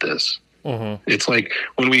about this. Mm-hmm. It's like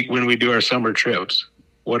when we do our summer trips,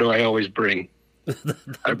 what do I always bring?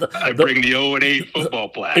 I bring the 0-8 football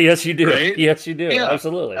plaque. Yes, you do. Right? Yes, you do. Yeah.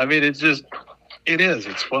 Absolutely. I mean, it's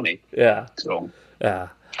funny. Yeah. So. Yeah.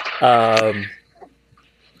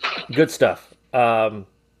 Good stuff.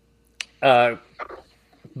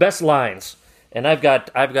 Best lines, and I've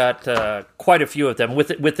got quite a few of them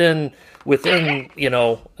within this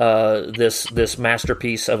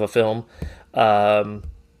masterpiece of a film.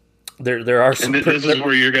 There are some. And this is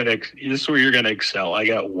where you're gonna excel. I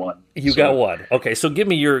got one. You got one. Okay, so give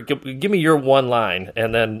me your one line,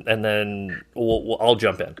 and then I'll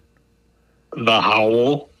jump in. The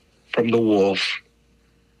howl from the wolf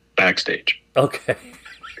backstage. Okay.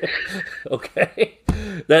 Okay.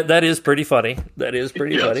 That is pretty funny. That is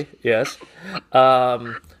pretty funny. Yes.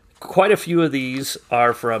 Quite a few of these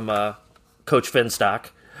are from Coach Finstock.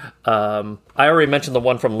 I already mentioned the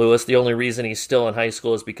one from Lewis. The only reason he's still in high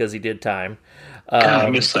school is because he did time. I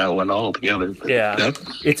missed that one altogether. Yeah,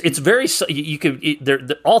 it's very. You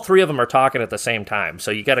could. All three of them are talking at the same time,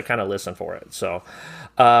 so you got to kind of listen for it. So,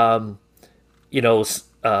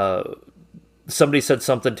 somebody said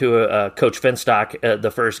something to Coach Finstock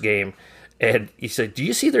the first game, and he said, "Do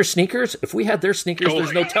you see their sneakers? If we had their sneakers,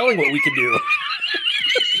 there's no telling what we could do."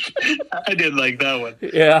 I did like that one.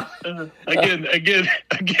 Yeah. Again,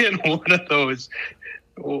 one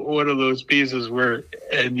of those pieces where,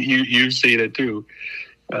 and you've seen it too.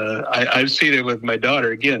 I've seen it with my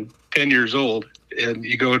daughter. Again, 10 years old, and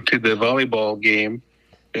you go to the volleyball game,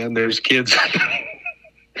 and there's kids.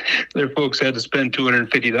 Their folks had to spend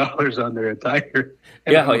 $250 on their attire.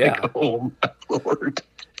 And yeah, like, oh my Lord.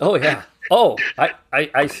 Oh yeah. Oh,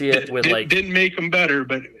 I see it with Didn't make them better,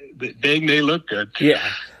 but dang, they look good. Yeah.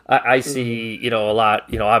 I see, a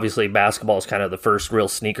lot, obviously basketball is kind of the first real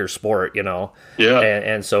sneaker sport, Yeah.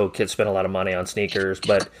 and so kids spend a lot of money on sneakers,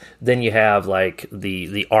 but then you have like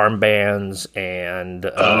the armbands and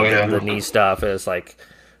the knee stuff. It's like,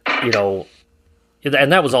 and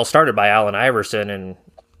that was all started by Allen Iverson in,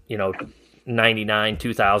 99,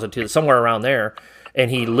 2000, somewhere around there. And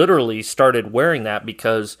he literally started wearing that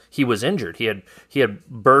because he was injured. He had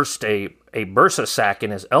burst a bursa sac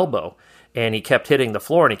in his elbow, and he kept hitting the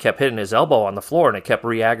floor, and he kept hitting his elbow on the floor, and it kept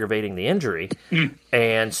re-aggravating the injury.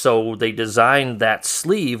 And so they designed that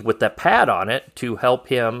sleeve with that pad on it to help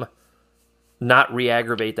him not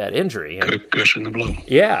re-aggravate that injury. And, cushion the blow.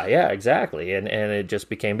 Yeah, exactly. And it just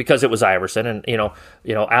became, because it was Iverson, and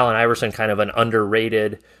Allen Iverson, kind of an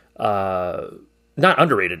underrated, not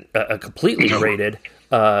underrated, a completely rated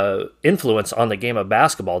influence on the game of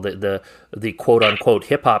basketball, the quote unquote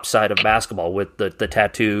hip hop side of basketball, with the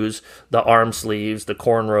tattoos, the arm sleeves, the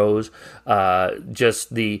cornrows,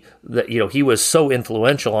 just the he was so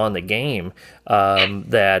influential on the game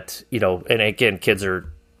that and again, kids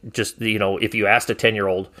are just if you asked a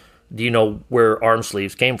 10-year-old, do you know where arm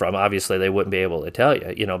sleeves came from? Obviously, they wouldn't be able to tell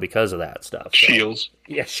you, because of that stuff. So. Shields.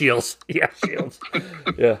 Yeah, Shields. Yeah, Shields.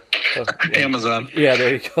 Yeah. Amazon. Yeah,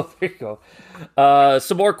 there you go.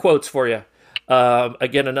 Some more quotes for you.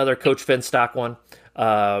 Again, another Coach Finstock one.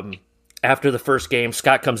 After the first game,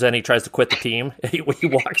 Scott comes in. He tries to quit the team. He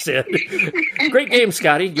walks in. Great game,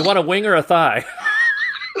 Scotty. You want a wing or a thigh?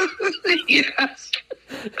 Yes.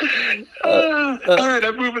 All right,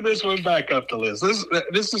 I'm moving this one back up the list.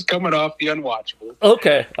 This is coming off the unwatchable.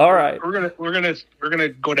 Okay, all right. We're gonna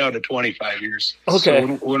go down to 25 years. Okay.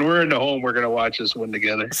 So when we're in the home, we're gonna watch this one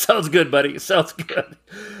together. Sounds good, buddy. Sounds good.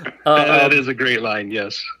 That is a great line.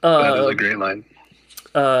 Yes, that is a great line.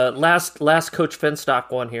 Last Coach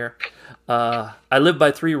Finstock one here. I live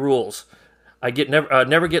by 3 rules. I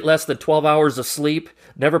never get less than 12 hours of sleep,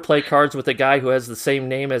 never play cards with a guy who has the same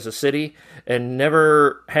name as a city, and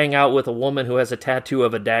never hang out with a woman who has a tattoo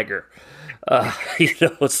of a dagger.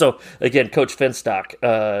 So again, Coach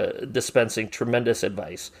Finstock dispensing tremendous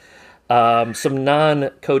advice. Some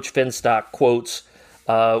non-Coach Finstock quotes.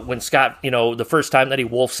 When Scott, the first time that he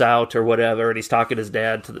wolfs out or whatever, and he's talking to his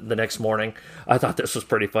dad the next morning, I thought this was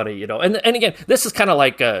pretty funny, And again, this is kind of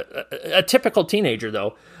like a typical teenager,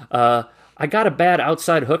 though. I got a bad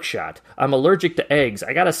outside hook shot. I'm allergic to eggs.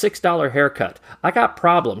 I got a $6 haircut. I got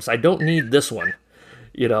problems. I don't need this one,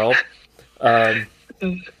 And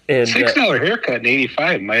 $6 haircut in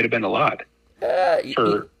 '85 might have been a lot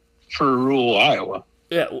for rural Iowa.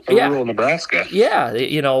 Yeah, rural Nebraska. Yeah,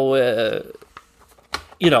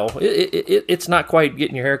 it's not quite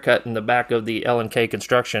getting your hair cut in the back of the L&K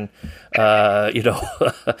construction,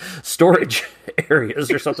 storage areas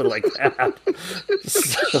or something like that.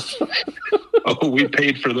 So. Oh, we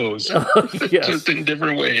paid for those. Yes. Just in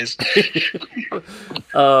different ways.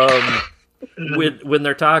 When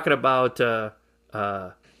they're talking about,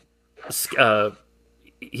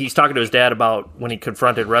 he's talking to his dad about when he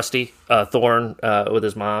confronted Rusty Thorne with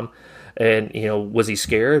his mom. And, was he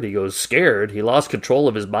scared? He goes, scared? He lost control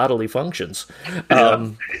of his bodily functions.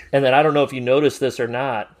 And then I don't know if you noticed this or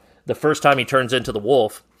not. The first time he turns into the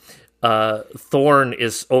wolf, Thorne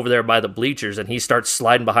is over there by the bleachers, and he starts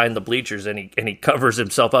sliding behind the bleachers, and he covers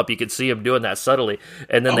himself up. You can see him doing that subtly.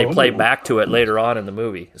 And then they play back to it later on in the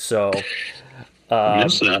movie. So,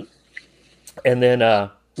 missed that. And then...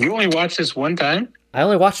 you only watched this one time? I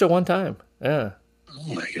only watched it one time. Yeah.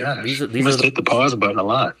 Oh my gosh! These you must hit the pause button a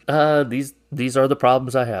lot. These are the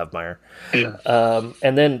problems I have, Meyer. Yeah.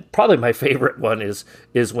 And then probably my favorite one is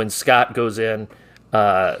when Scott goes in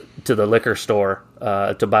to the liquor store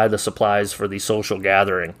to buy the supplies for the social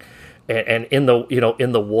gathering, and in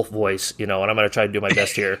the wolf voice, and I'm going to try to do my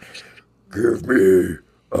best here. Give me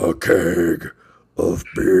a keg of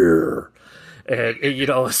beer. And,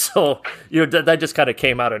 so, that just kind of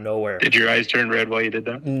came out of nowhere. Did your eyes turn red while you did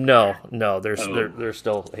that? No, they're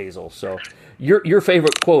still hazel. So, your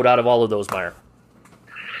favorite quote out of all of those, Meyer?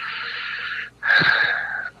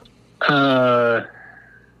 The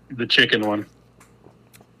chicken one.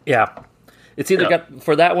 Yeah. It's either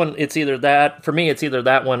for that one, it's either that, for me, it's either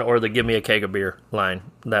that one or the give me a keg of beer line.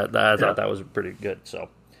 That I thought that was pretty good. So,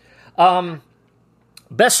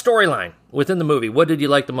 best storyline within the movie. What did you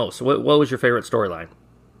like the most? What was your favorite storyline?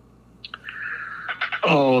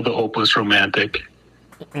 Oh, the hopeless romantic.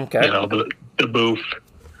 Okay. The booth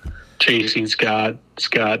chasing Scott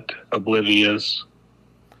oblivious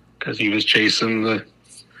because he was chasing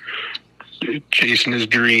his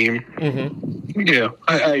dream. Mm-hmm. Yeah,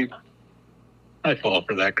 I fall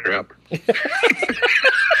for that crap.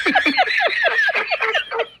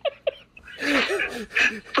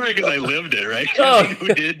 probably because I lived it, right? Oh. Who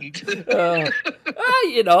didn't?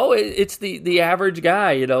 It's the average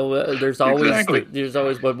guy. There's always Exactly. there's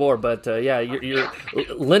always one more. But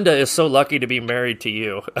Linda is so lucky to be married to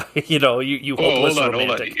you. You Oh, hopeless hold on.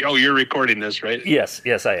 romantic. Oh, you're recording this, right? Yes,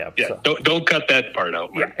 I am. Yeah. So. Don't cut that part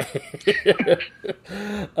out, Mark.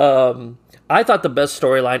 I thought the best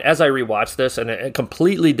storyline as I rewatched this, and a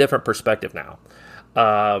completely different perspective now,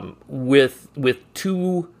 with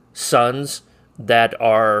two sons that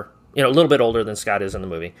are a little bit older than Scott is in the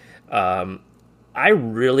movie. I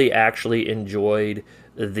really actually enjoyed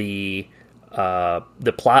the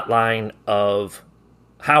plot line of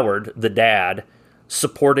Howard, the dad,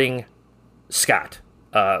 supporting Scott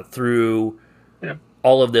through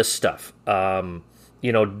all of this stuff.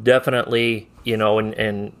 Definitely,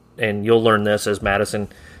 and you'll learn this as Madison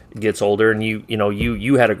gets older, and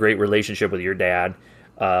you had a great relationship with your dad,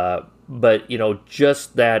 but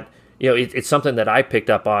just that. It's something that I picked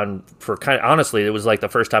up on for honestly, it was like the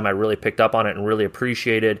first time I really picked up on it and really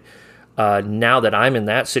appreciated now that I'm in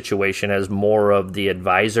that situation as more of the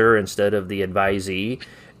advisor instead of the advisee,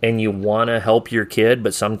 and you want to help your kid,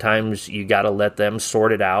 but sometimes you got to let them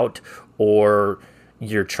sort it out, or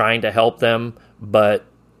you're trying to help them, but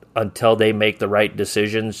until they make the right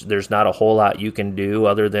decisions, there's not a whole lot you can do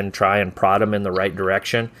other than try and prod them in the right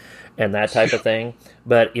direction and that type of thing.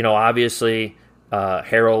 But, obviously,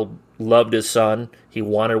 Harold loved his son. He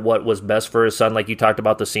wanted what was best for his son. Like you talked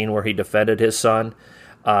about the scene where he defended his son.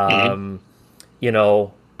 And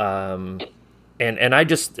I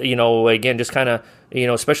just, again, just kind of,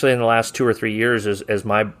 especially in the last 2 or 3 years as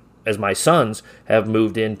my sons have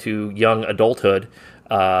moved into young adulthood,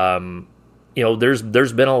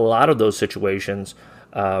 there's been a lot of those situations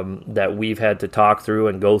that we've had to talk through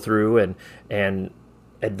and go through and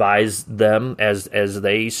advise them as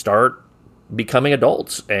they start becoming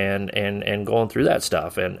adults and going through that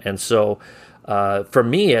stuff. And so for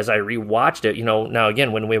me, as I rewatched it, now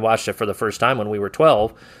again, when we watched it for the first time when we were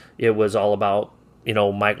 12, it was all about,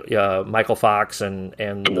 Michael Fox and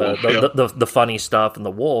the funny stuff and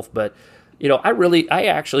the wolf. But, I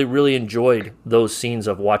actually really enjoyed those scenes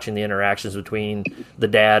of watching the interactions between the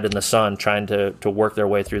dad and the son trying to work their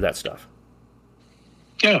way through that stuff.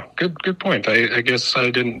 Yeah, good point. I guess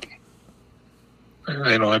I didn't.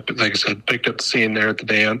 Like I said, picked up the scene there at the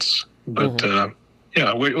dance, but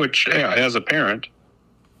which as a parent,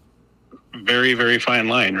 very, very fine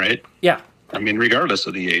line, right? Yeah. I mean, regardless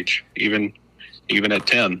of the age, even at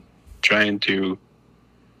 10, trying to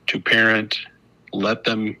parent, let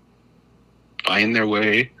them find their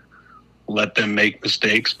way, let them make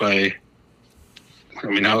mistakes how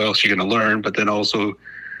else are you going to learn? But then also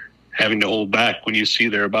having to hold back when you see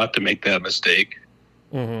they're about to make that mistake.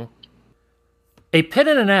 Mm-hmm. A pen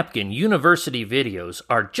and a napkin university videos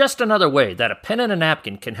are just another way that a pen and a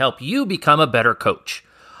napkin can help you become a better coach.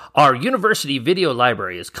 Our university video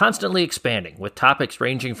library is constantly expanding with topics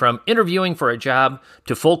ranging from interviewing for a job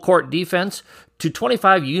to full court defense to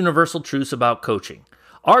 25 universal truths about coaching.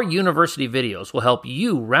 Our university videos will help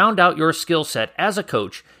you round out your skill set as a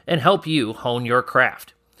coach and help you hone your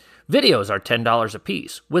craft. Videos are $10 a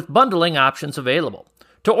piece with bundling options available.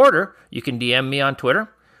 To order, you can DM me on Twitter,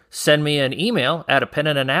 send me an email at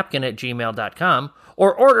apenandanapkin@gmail.com,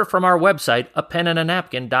 or order from our website,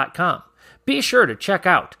 apenandanapkin.com. Be sure to check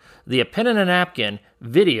out the A Pen and a Napkin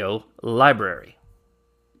video library.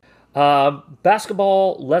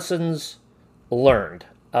 Basketball lessons learned.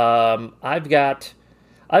 I've got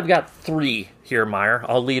 3 here, Meyer.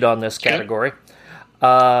 I'll lead on this category.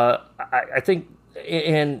 I think,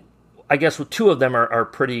 and I guess 2 of them are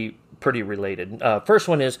pretty related. First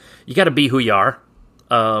one is you got to be who you are.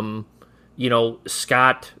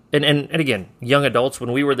 Scott, and again, young adults,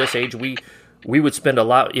 when we were this age, we would spend a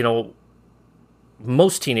lot,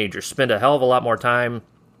 most teenagers spend a hell of a lot more time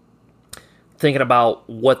thinking about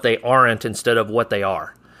what they aren't instead of what they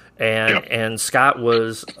are. And Scott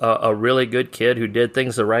was a really good kid who did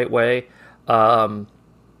things the right way. And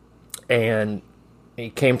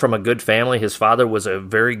he came from a good family. His father was a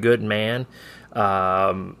very good man.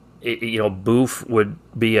 Boof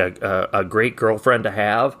would be a great girlfriend to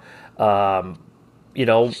have. And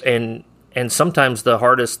sometimes the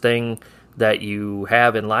hardest thing that you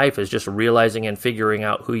have in life is just realizing and figuring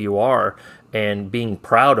out who you are and being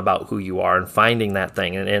proud about who you are and finding that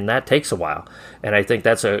thing. And that takes a while. And I think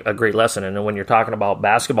that's a great lesson. And when you're talking about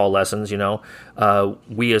basketball lessons,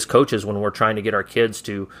 we as coaches, when we're trying to get our kids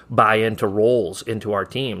to buy into roles into our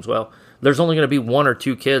teams, well, there's only going to be 1 or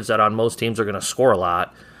 2 kids that on most teams are going to score a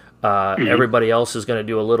lot. Everybody else is going to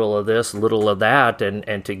do a little of this, a little of that,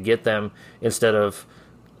 and to get them, instead of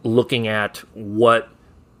looking at what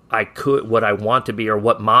what I want to be or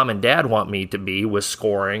what mom and dad want me to be with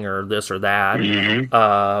scoring or this or that.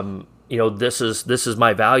 This is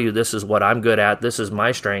my value. This is what I'm good at. This is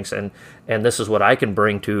my strengths, and this is what I can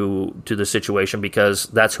bring to the situation because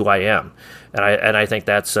that's who I am. And I think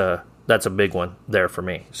that's a big one there for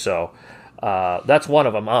me. So that's one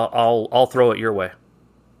of them. I'll throw it your way.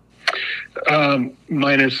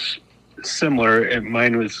 Mine is similar.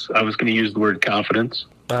 Mine was, I was going to use the word confidence.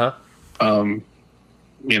 He's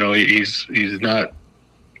not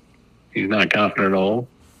confident at all.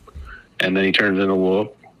 And then he turns into a wolf.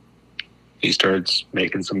 He starts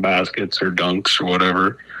making some baskets or dunks or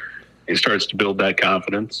whatever. He starts to build that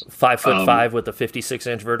confidence. 5'5" with a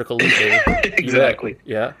 56-inch vertical leap. Exactly.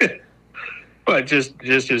 Yeah. But just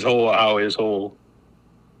how his whole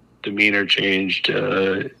demeanor changed,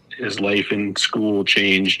 his life in school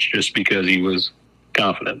changed just because he was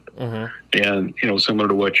confident. And similar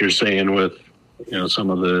to what you're saying with some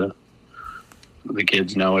of the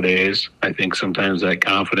kids nowadays, I think sometimes that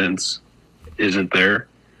confidence isn't there.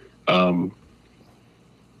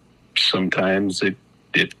 Sometimes it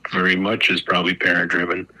very much is probably parent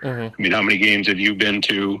driven. I mean, how many games have you been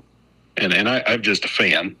to? And I'm just a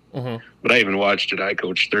fan, but I even watched it. I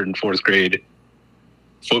coached 3rd and 4th grade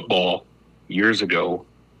football years ago.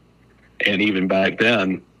 And even back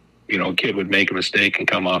then, a kid would make a mistake and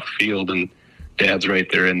come off the field and dad's right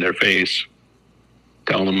there in their face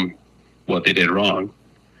telling them what they did wrong.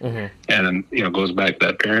 And, goes back to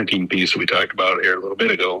that parenting piece we talked about here a little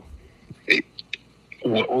bit ago.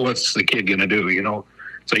 What's the kid going to do?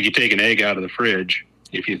 It's like you take an egg out of the fridge.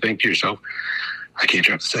 If you think to yourself, I can't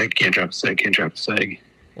drop this egg, can't drop this egg, can't drop this egg.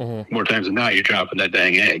 More times than not, you're dropping that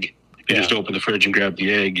dang egg. If you just open the fridge and grab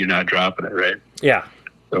the egg, you're not dropping it, right? Yeah.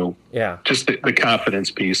 So, just the confidence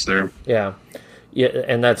piece there. Yeah.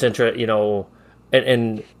 And that's interesting,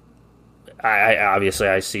 and I obviously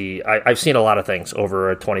I've seen a lot of things over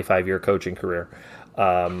a 25-year coaching career.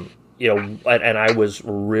 And I was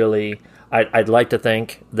really, I'd like to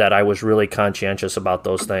think that I was really conscientious about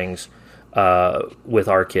those things with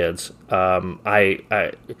our kids. And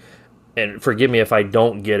forgive me if I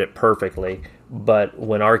don't get it perfectly, but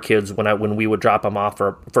when our kids, when we would drop them off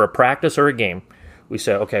for a practice or a game, we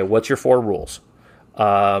said, okay, what's your 4 rules?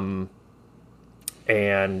 And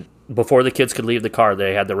before the kids could leave the car,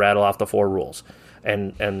 they had to rattle off the 4 rules.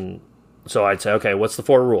 And so I'd say, okay, what's the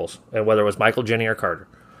 4 rules? And whether it was Michael, Jenny, or Carter,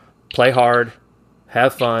 play hard,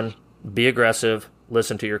 have fun, be aggressive,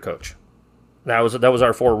 listen to your coach. That was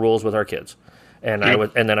our 4 rules with our kids. And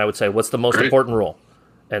then I would say, what's the most important rule?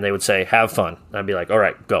 And they would say, have fun. And I'd be like, all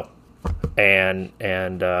right, go. And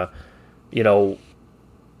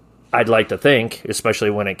I'd like to think,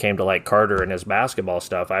 especially when it came to like Carter and his basketball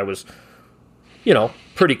stuff, I was,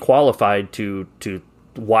 pretty qualified to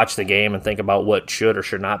watch the game and think about what should or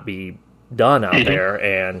should not be done out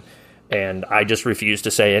there. And I just refused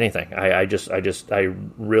to say anything. I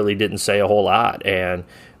really didn't say a whole lot, and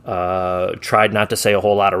tried not to say a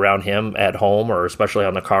whole lot around him at home, or especially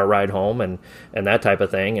on the car ride home and that type of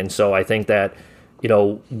thing. And so I think that,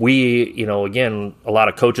 again, a lot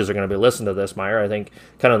of coaches are going to be listening to this, Meyer. I think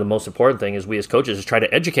kind of the most important thing is we as coaches is try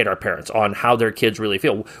to educate our parents on how their kids really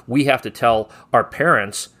feel. We have to tell our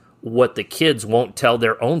parents what the kids won't tell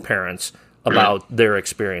their own parents about their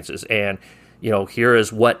experiences. And, here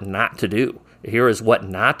is what not to do. Here is what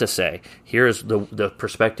not to say. Here is the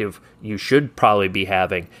perspective you should probably be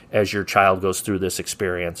having as your child goes through this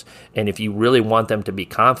experience. And if you really want them to be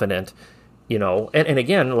confident, and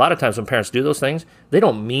again, a lot of times when parents do those things, they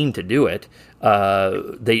don't mean to do it.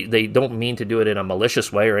 They don't mean to do it in a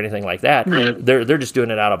malicious way or anything like that. Right. They're just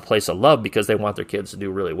doing it out of a place of love because they want their kids to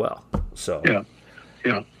do really well. So yeah.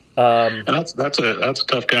 And that's a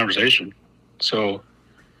tough conversation. So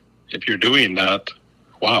if you're doing that,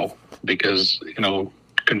 wow, because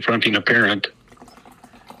confronting a parent,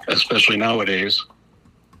 especially nowadays,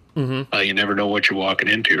 you never know what you're walking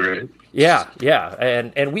into, right? Yeah.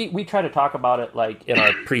 And we try to talk about it like in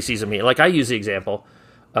our preseason meeting. Like I use the example,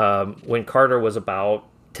 when Carter was about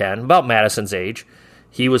 10, about Madison's age,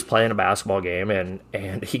 he was playing a basketball game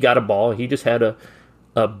and he got a ball. He just had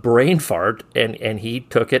a brain fart and he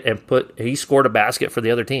took it and he scored a basket for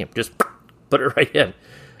the other team. Just put it right in.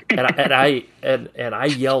 And I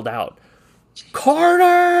yelled out,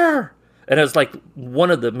 Carter! And it was like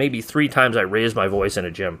one of the maybe 3 times I raised my voice in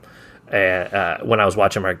a gym when I was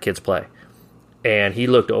watching my kids play. And he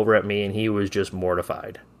looked over at me and he was just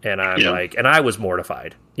mortified. And and I was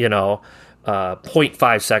mortified,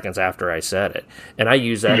 0.5 seconds after I said it. And I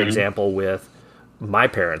use that example with my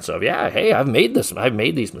parents of, hey, I've made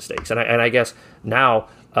these mistakes. And I guess now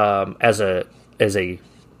as a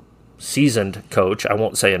seasoned coach, I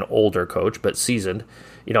won't say an older coach, but seasoned,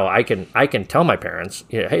 I can tell my parents,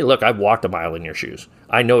 hey, look, I've walked a mile in your shoes.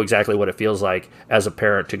 I know exactly what it feels like as a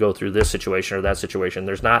parent to go through this situation or that situation.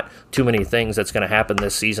 There's not too many things that's going to happen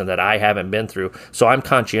this season that I haven't been through. So I'm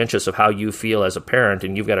conscientious of how you feel as a parent,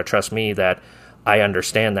 and you've got to trust me that I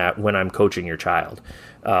understand that when I'm coaching your child.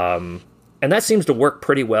 And that seems to work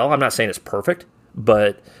pretty well. I'm not saying it's perfect,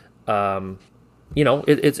 but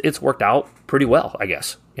it's worked out pretty well, I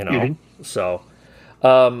guess. Mm-hmm. So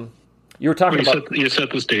you were talking about you set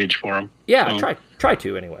the stage for them. Yeah, try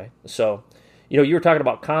to anyway. So you were talking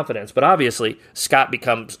about confidence, but obviously Scott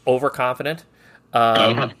becomes overconfident.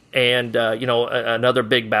 And another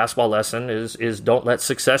big basketball lesson is don't let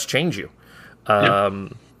success change you.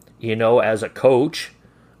 As a coach,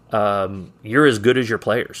 you're as good as your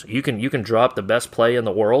players. You can draw up the best play in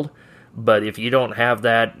the world, but if you don't have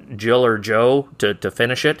that Jill or Joe to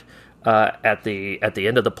finish it at the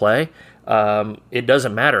end of the play, it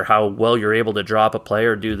doesn't matter how well you're able to draw up a play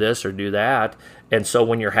or do this or do that. And so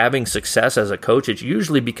when you're having success as a coach, it's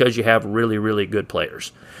usually because you have really, really good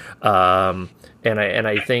players. And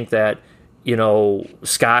I think that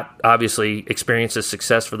Scott obviously experiences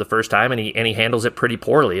success for the first time, and he handles it pretty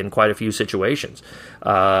poorly in quite a few situations. He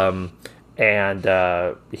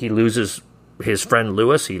loses his friend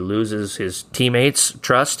Lewis, he loses his teammates'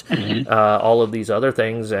 trust, all of these other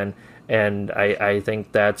things, and I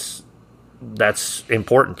think that's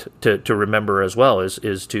important to remember as well.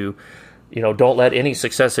 Is to don't let any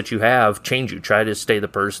success that you have change you. Try to stay the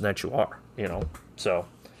person that you are. So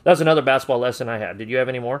that's another basketball lesson I had. Did you have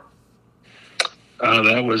any more?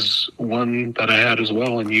 That was one that I had as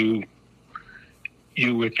well, and you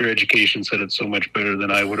with your education said it so much better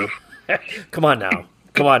than I would have. Come on now.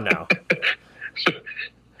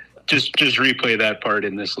 Just replay that part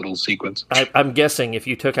in this little sequence. I'm guessing if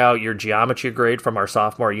you took out your geometry grade from our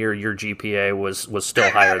sophomore year, your GPA was still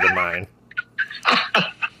higher than mine.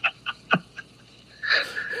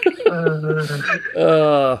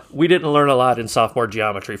 We didn't learn a lot in sophomore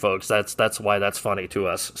geometry, folks. That's why that's funny to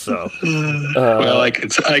us. So, well, I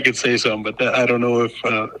could say something, but I don't know if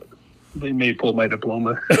they may pull my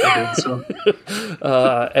diploma. So.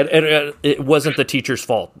 And it wasn't the teacher's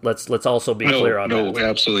fault. Let's also be clear on that. No,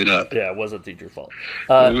 absolutely not. Yeah, it wasn't the teacher's fault.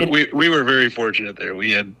 We were very fortunate there.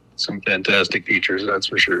 We had some fantastic teachers, that's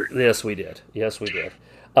for sure. Yes, we did.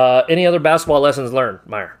 Any other basketball lessons learned,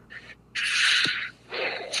 Meyer?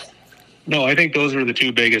 No, I think those were the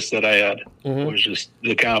two biggest that I had. It was just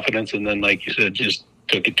the confidence, and then, like you said, just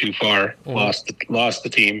took it too far. Lost the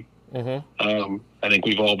team. I think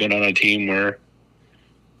we've all been on a team where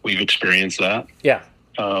we've experienced that. Yeah.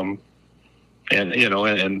 And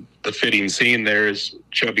the fitting scene there is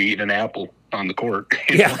Chubby eating an apple on the court.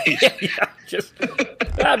 I'm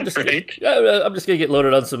just right? I'm just gonna get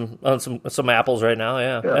loaded on some apples right now.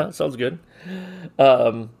 Yeah, sounds good.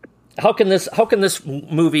 How can this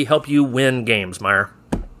movie help you win games, Meyer?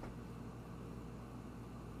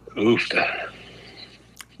 Oof.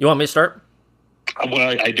 You want me to start?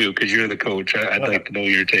 Well, I do, because you're the coach. I'd like to know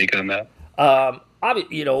your take on that.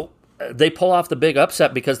 They pull off the big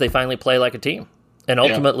upset because they finally play like a team. And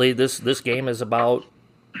ultimately, this game is about,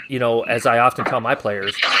 as I often tell my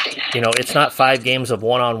players, it's not 5 games of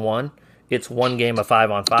one-on-one. It's 1 game of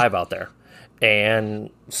 5-on-5 out there. And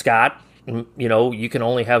Scott, you can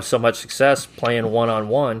only have so much success playing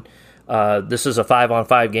one-on-one. This is a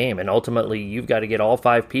 5-on-5 game, and ultimately you've got to get all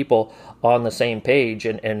 5 people on the same page.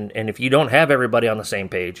 And if you don't have everybody on the same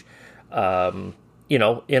page, in a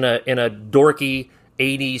dorky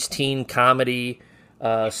 80s teen comedy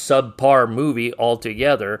subpar movie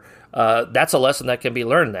altogether, that's a lesson that can be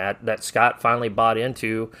learned that Scott finally bought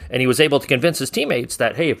into, and he was able to convince his teammates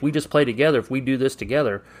that, hey, if we just play together, if we do this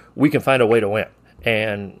together, we can find a way to win.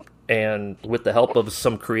 And with the help of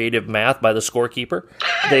some creative math by the scorekeeper,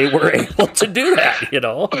 they were able to do that,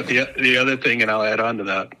 But the other thing, and I'll add on to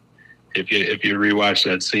that, if you rewatch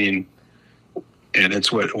that scene, and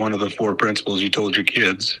it's one of the 4 principles you told your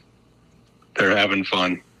kids, they're having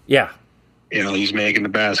fun. Yeah. He's making the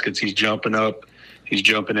baskets, he's jumping up, he's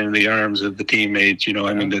jumping into the arms of the teammates,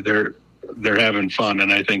 I mean, they're having fun,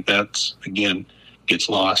 and I think that's, again, gets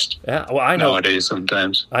lost. Yeah, well, I know nowadays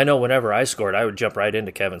sometimes. I know whenever I scored, I would jump right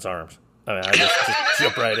into Kevin's arms. I mean, I just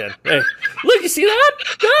jump right in. Hey, look, you see that?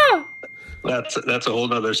 Yeah. That's a whole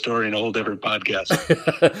nother story and a whole different podcast.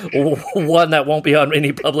 One that won't be on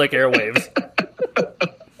any public airwaves.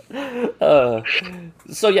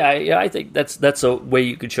 I think that's a way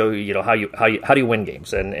you could show how do you win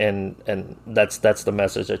games, and that's the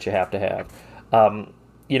message that you have to have.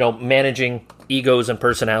 Managing egos and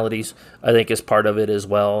personalities, I think, is part of it as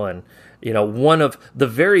well, one of the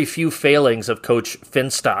very few failings of Coach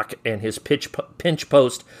Finstock and his pinch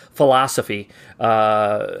post philosophy.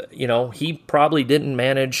 He probably didn't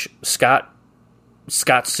manage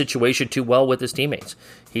Scott's situation too well with his teammates.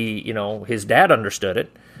 His dad understood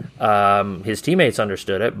it. His teammates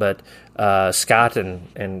understood it, but Scott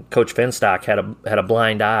and Coach Finstock had a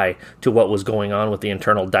blind eye to what was going on with the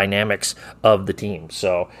internal dynamics of the team.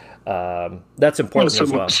 So that's important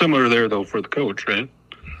as well. Similar there, though, for the coach, right?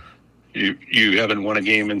 You haven't won a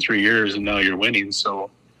game in 3 years, and now you're winning.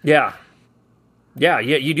 So yeah,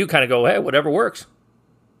 you do kind of go, hey, whatever works.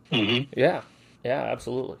 Mm-hmm. Yeah,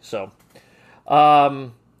 absolutely. So,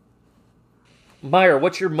 Meyer,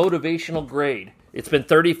 what's your motivational grade? It's been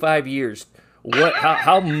 35 years.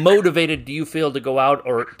 How motivated do you feel to go out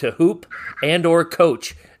or to hoop and or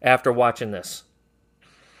coach after watching this?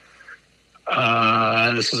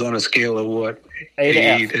 This is on a scale of what? A to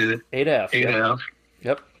F. A to F. A to F.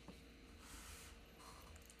 Yep.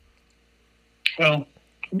 Well,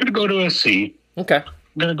 I'm going to go to a C. Okay.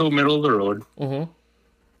 I'm going to go middle of the road. Mm-hmm.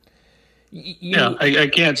 I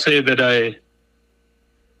can't say that I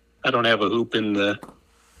don't have a hoop in the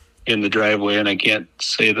driveway, and I can't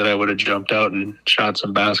say that I would have jumped out and shot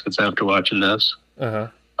some baskets after watching this. Uh-huh.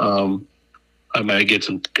 I might get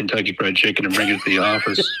some Kentucky Fried Chicken and bring it to the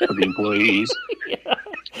office for the employees. Yeah.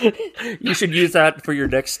 You should use that for your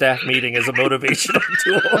next staff meeting as a motivational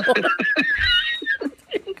tool.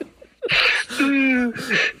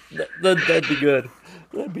 That'd be good.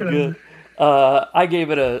 That'd be good. I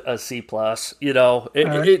gave it a C plus.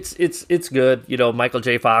 It's good. Michael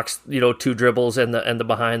J. Fox. 2 dribbles and the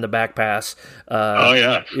behind the back pass.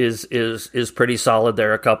 Is pretty solid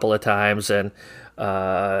there a couple of times, and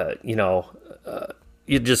it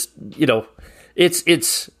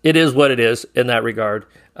is what it is in that regard.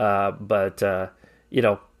 We'll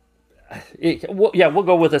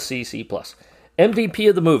go with a C plus. MVP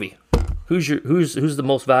of the movie. Who's the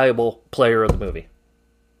most valuable player of the movie?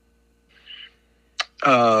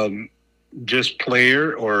 Just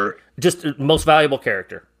player or just most valuable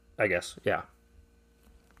character, I guess. Yeah.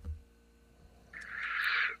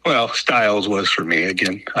 Well, Styles was for me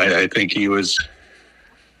again. I think he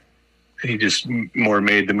just more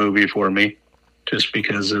made the movie for me, just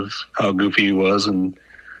because of how goofy he was and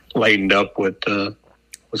lightened up with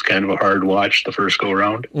was kind of a hard watch the first go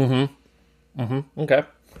around. Mm-hmm. Mm-hmm. Okay.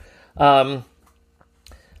 I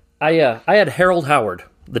had Harold Howard,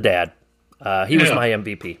 the dad. He was my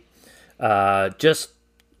MVP. Just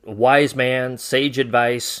wise man, sage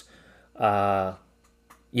advice.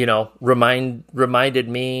 Reminded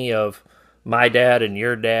me of my dad and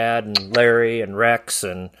your dad and Larry and Rex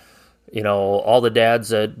and all the dads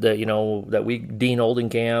that we Dean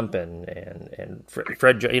Oldenkamp and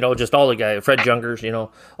Fred, just all the guys, Fred Jungers,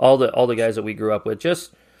 all the guys that we grew up with.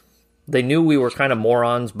 Just they knew we were kind of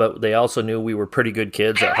morons, but they also knew we were pretty good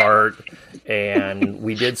kids at heart, and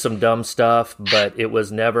we did some dumb stuff, but it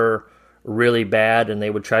was never really bad, and they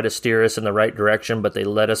would try to steer us in the right direction, but they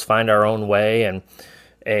let us find our own way, and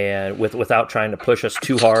without trying to push us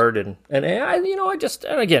too hard, and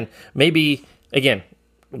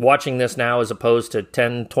watching this now as opposed to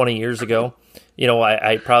 10, 20 years ago,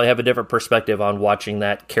 I probably have a different perspective on watching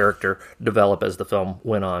that character develop as the film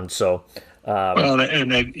went on. So,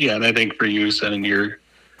 I think for you sending your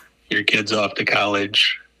kids off to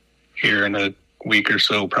college here in a week or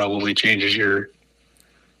so probably changes your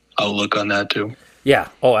outlook on that too. Yeah.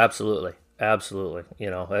 Oh, absolutely. It's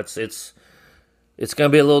going to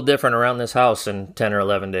be a little different around this house in 10 or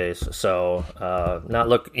 11 days. So,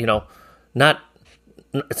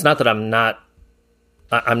 it's not that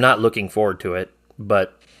I'm not looking forward to it,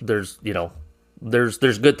 but there's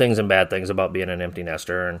good things and bad things about being an empty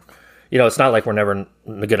nester. And, it's not like we're never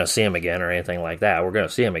going to see him again or anything like that. We're going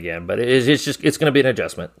to see him again, but it's going to be an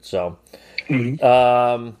adjustment. So,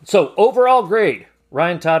 so overall grade,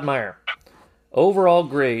 Ryan Todd Meyer, overall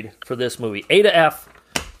grade for this movie, A to F.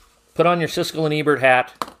 Put on your Siskel and Ebert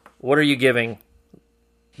hat. What are you giving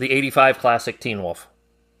the 85 classic Teen Wolf?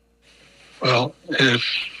 Well, if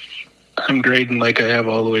I'm grading like I have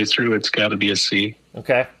all the way through, it's got to be a C.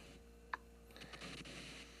 Okay.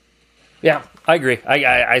 Yeah, I agree.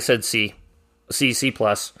 I said C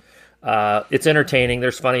plus. It's entertaining.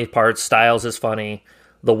 There's funny parts. Styles is funny.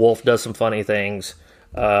 The Wolf does some funny things.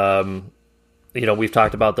 We've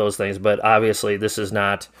talked about those things, but obviously this is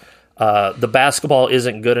not. The basketball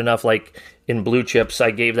isn't good enough. Like in Blue Chips,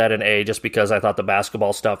 I gave that an A just because I thought the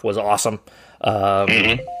basketball stuff was awesome.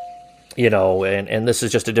 And this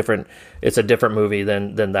is just it's a different movie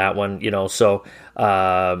than that one. So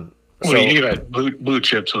Well, you had Blue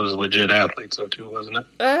Chips was a legit athlete, so too, wasn't it?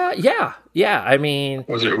 Yeah. I mean,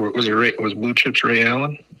 was Blue Chips Ray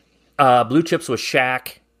Allen? Blue Chips was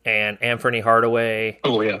Shaq and Anthony Hardaway.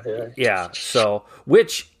 Oh yeah. Yeah. So,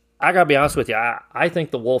 which I gotta be honest with you, I think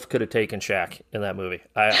the Wolf could have taken Shaq in that movie.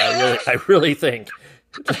 I really think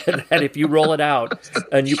that if you roll it out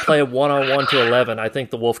and you play a 1-on-1 to 11, I think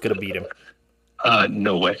the Wolf could have beat him.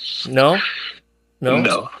 No way. No.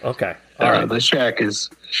 Okay. All right. The Shaq is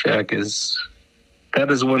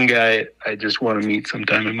that is one guy I just want to meet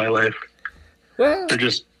sometime in my life. Well, or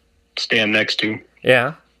just stand next to.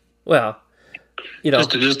 Yeah. Well,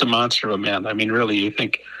 just a monster of a man. I mean, really, if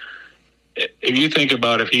you think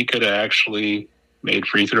about if he could have actually made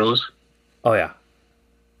free throws. Oh yeah.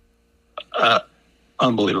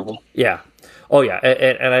 Unbelievable. Yeah. Oh yeah.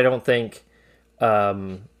 And I don't think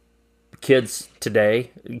kids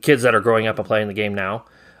today, kids that are growing up and playing the game now,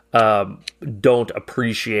 don't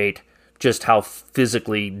appreciate just how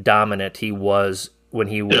physically dominant he was when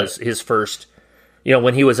he was his first,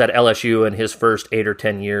 when he was at LSU in his first 8 or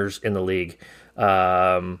 10 years in the league.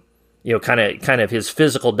 Kind of his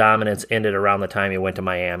physical dominance ended around the time he went to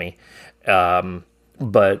Miami.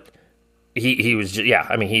 But he was,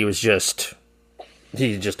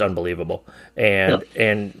 he's just unbelievable.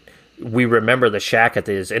 And we remember the Shaq at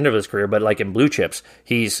the end of his career, but like in Blue Chips,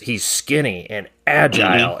 he's skinny and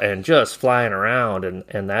agile and just flying around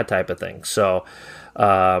and that type of thing. So,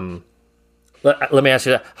 let me ask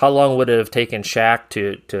you that. How long would it have taken Shaq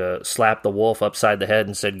to slap the Wolf upside the head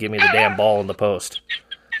and said, "Give me the damn ball in the post"?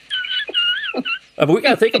 I mean, we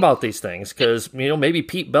got to think about these things because, maybe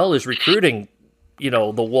Pete Bell is recruiting,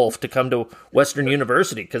 the Wolf to come to Western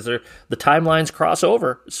University because the timelines cross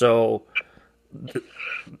over. So,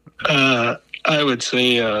 I would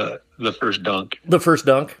say the first dunk. The first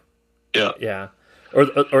dunk? Yeah. Yeah.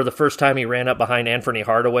 Or the first time he ran up behind Anthony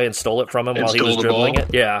Hardaway and stole it from him while he was dribbling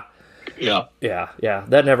it? Yeah. Yeah. Yeah.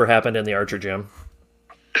 That never happened in the Archer gym.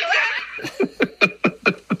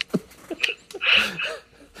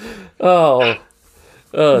 So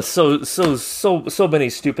many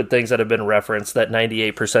stupid things that have been referenced that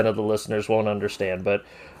 98% of the listeners won't understand, but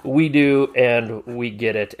we do, and we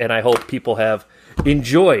get it. And I hope people have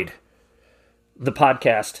enjoyed the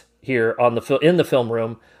podcast here in the film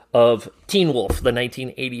room of Teen Wolf, the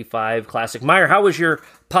 1985 classic. Meyer, how was your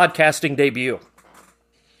podcasting debut?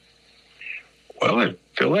 Well, I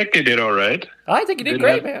feel like I did all right. I think you did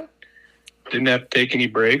great, man. Didn't have to take any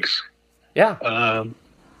breaks. Yeah.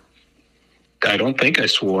 I don't think I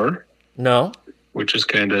swore. No. Which is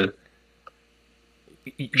kind of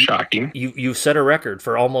shocking. You've set a record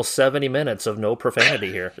for almost 70 minutes of no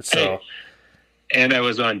profanity here. So, and I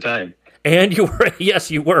was on time. And you were,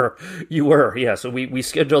 yes, you were. Yeah. So we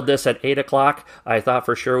scheduled this at 8:00. I thought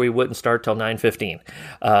for sure we wouldn't start till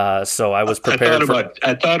 9:15. So I was prepared.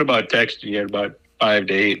 I thought about texting you at about 5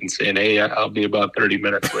 to 8 and saying, "Hey, I'll be about 30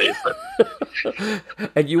 minutes late." But...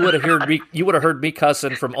 And you would have heard me. You would have heard me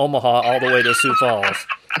cussing from Omaha all the way to Sioux Falls.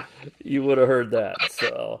 You would have heard that.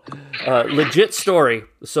 So, legit story.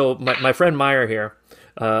 So my friend Meyer here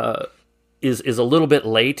is a little bit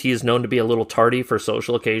late. He is known to be a little tardy for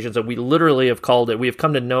social occasions, and we literally have called it. We have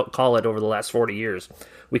come to call it over the last 40 years.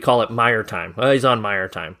 We call it Meyer time. He's on Meyer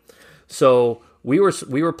time. So we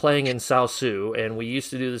were playing in South Sioux, and we used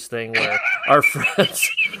to do this thing where our friends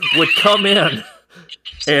would come in,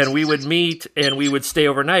 and we would meet, and we would stay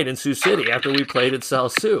overnight in Sioux City after we played in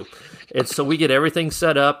South Sioux. And so we get everything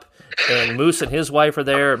set up, and Moose and his wife are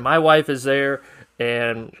there, and my wife is there,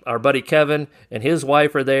 and our buddy Kevin and his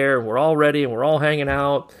wife are there, and we're all ready, and we're all hanging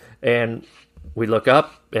out, and we look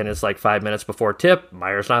up, and it's like 5 minutes before tip.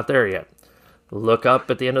 Meyer's not there yet. Look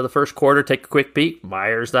up at the end of the first quarter, take a quick peek.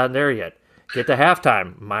 Meyer's not there yet. Get to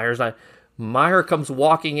halftime. Meyer's not. Meyer comes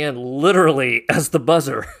walking in literally as the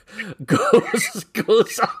buzzer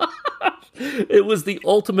goes off. It was the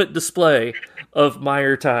ultimate display of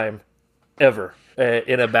Meyer time ever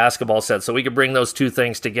in a basketball set. So we could bring those two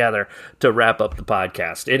things together to wrap up the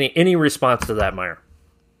podcast. Any response to that, Meyer?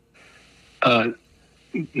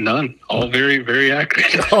 None. All very, very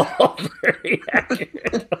accurate. All very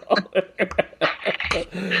accurate.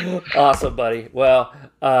 Awesome, buddy. Well,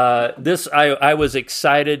 I was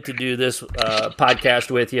excited to do this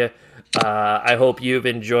podcast with you. I hope you've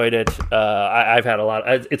enjoyed it. I've had a lot.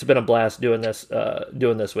 It's been a blast doing this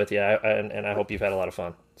with you, and I hope you've had a lot of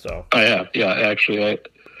fun. So I have, yeah. Actually,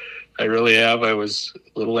 I really have. I was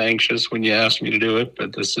a little anxious when you asked me to do it,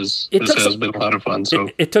 but this has been a lot of fun. So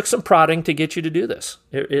it took some prodding to get you to do this.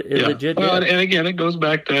 It legit. Well, did. And again, it goes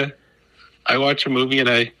back to I watch a movie and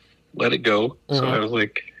I let it go. Mm-hmm. So I was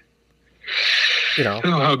like,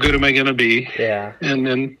 how good am I going to be? Yeah. And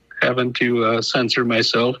then having to censor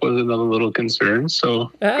myself was another little concern.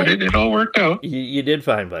 So, but it all worked out. You did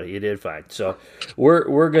fine, buddy. You did fine. So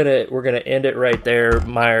we're gonna end it right there,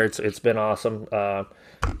 Meyer. It's been awesome.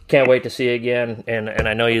 Can't wait to see you again. And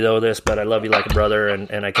I know you know this, but I love you like a brother,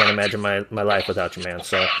 and I can't imagine my life without you, man.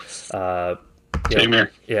 So Same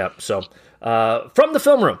here. Yeah. So from the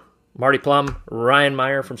film room, Marty Plum, Ryan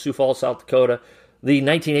Meyer from Sioux Falls, South Dakota. The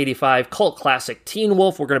 1985 cult classic Teen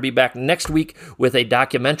Wolf. We're going to be back next week with a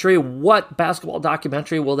documentary. What basketball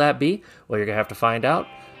documentary will that be? Well, you're going to have to find out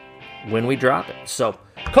when we drop it. So,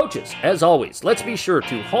 coaches, as always, let's be sure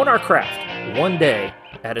to hone our craft one day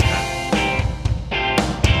at a time.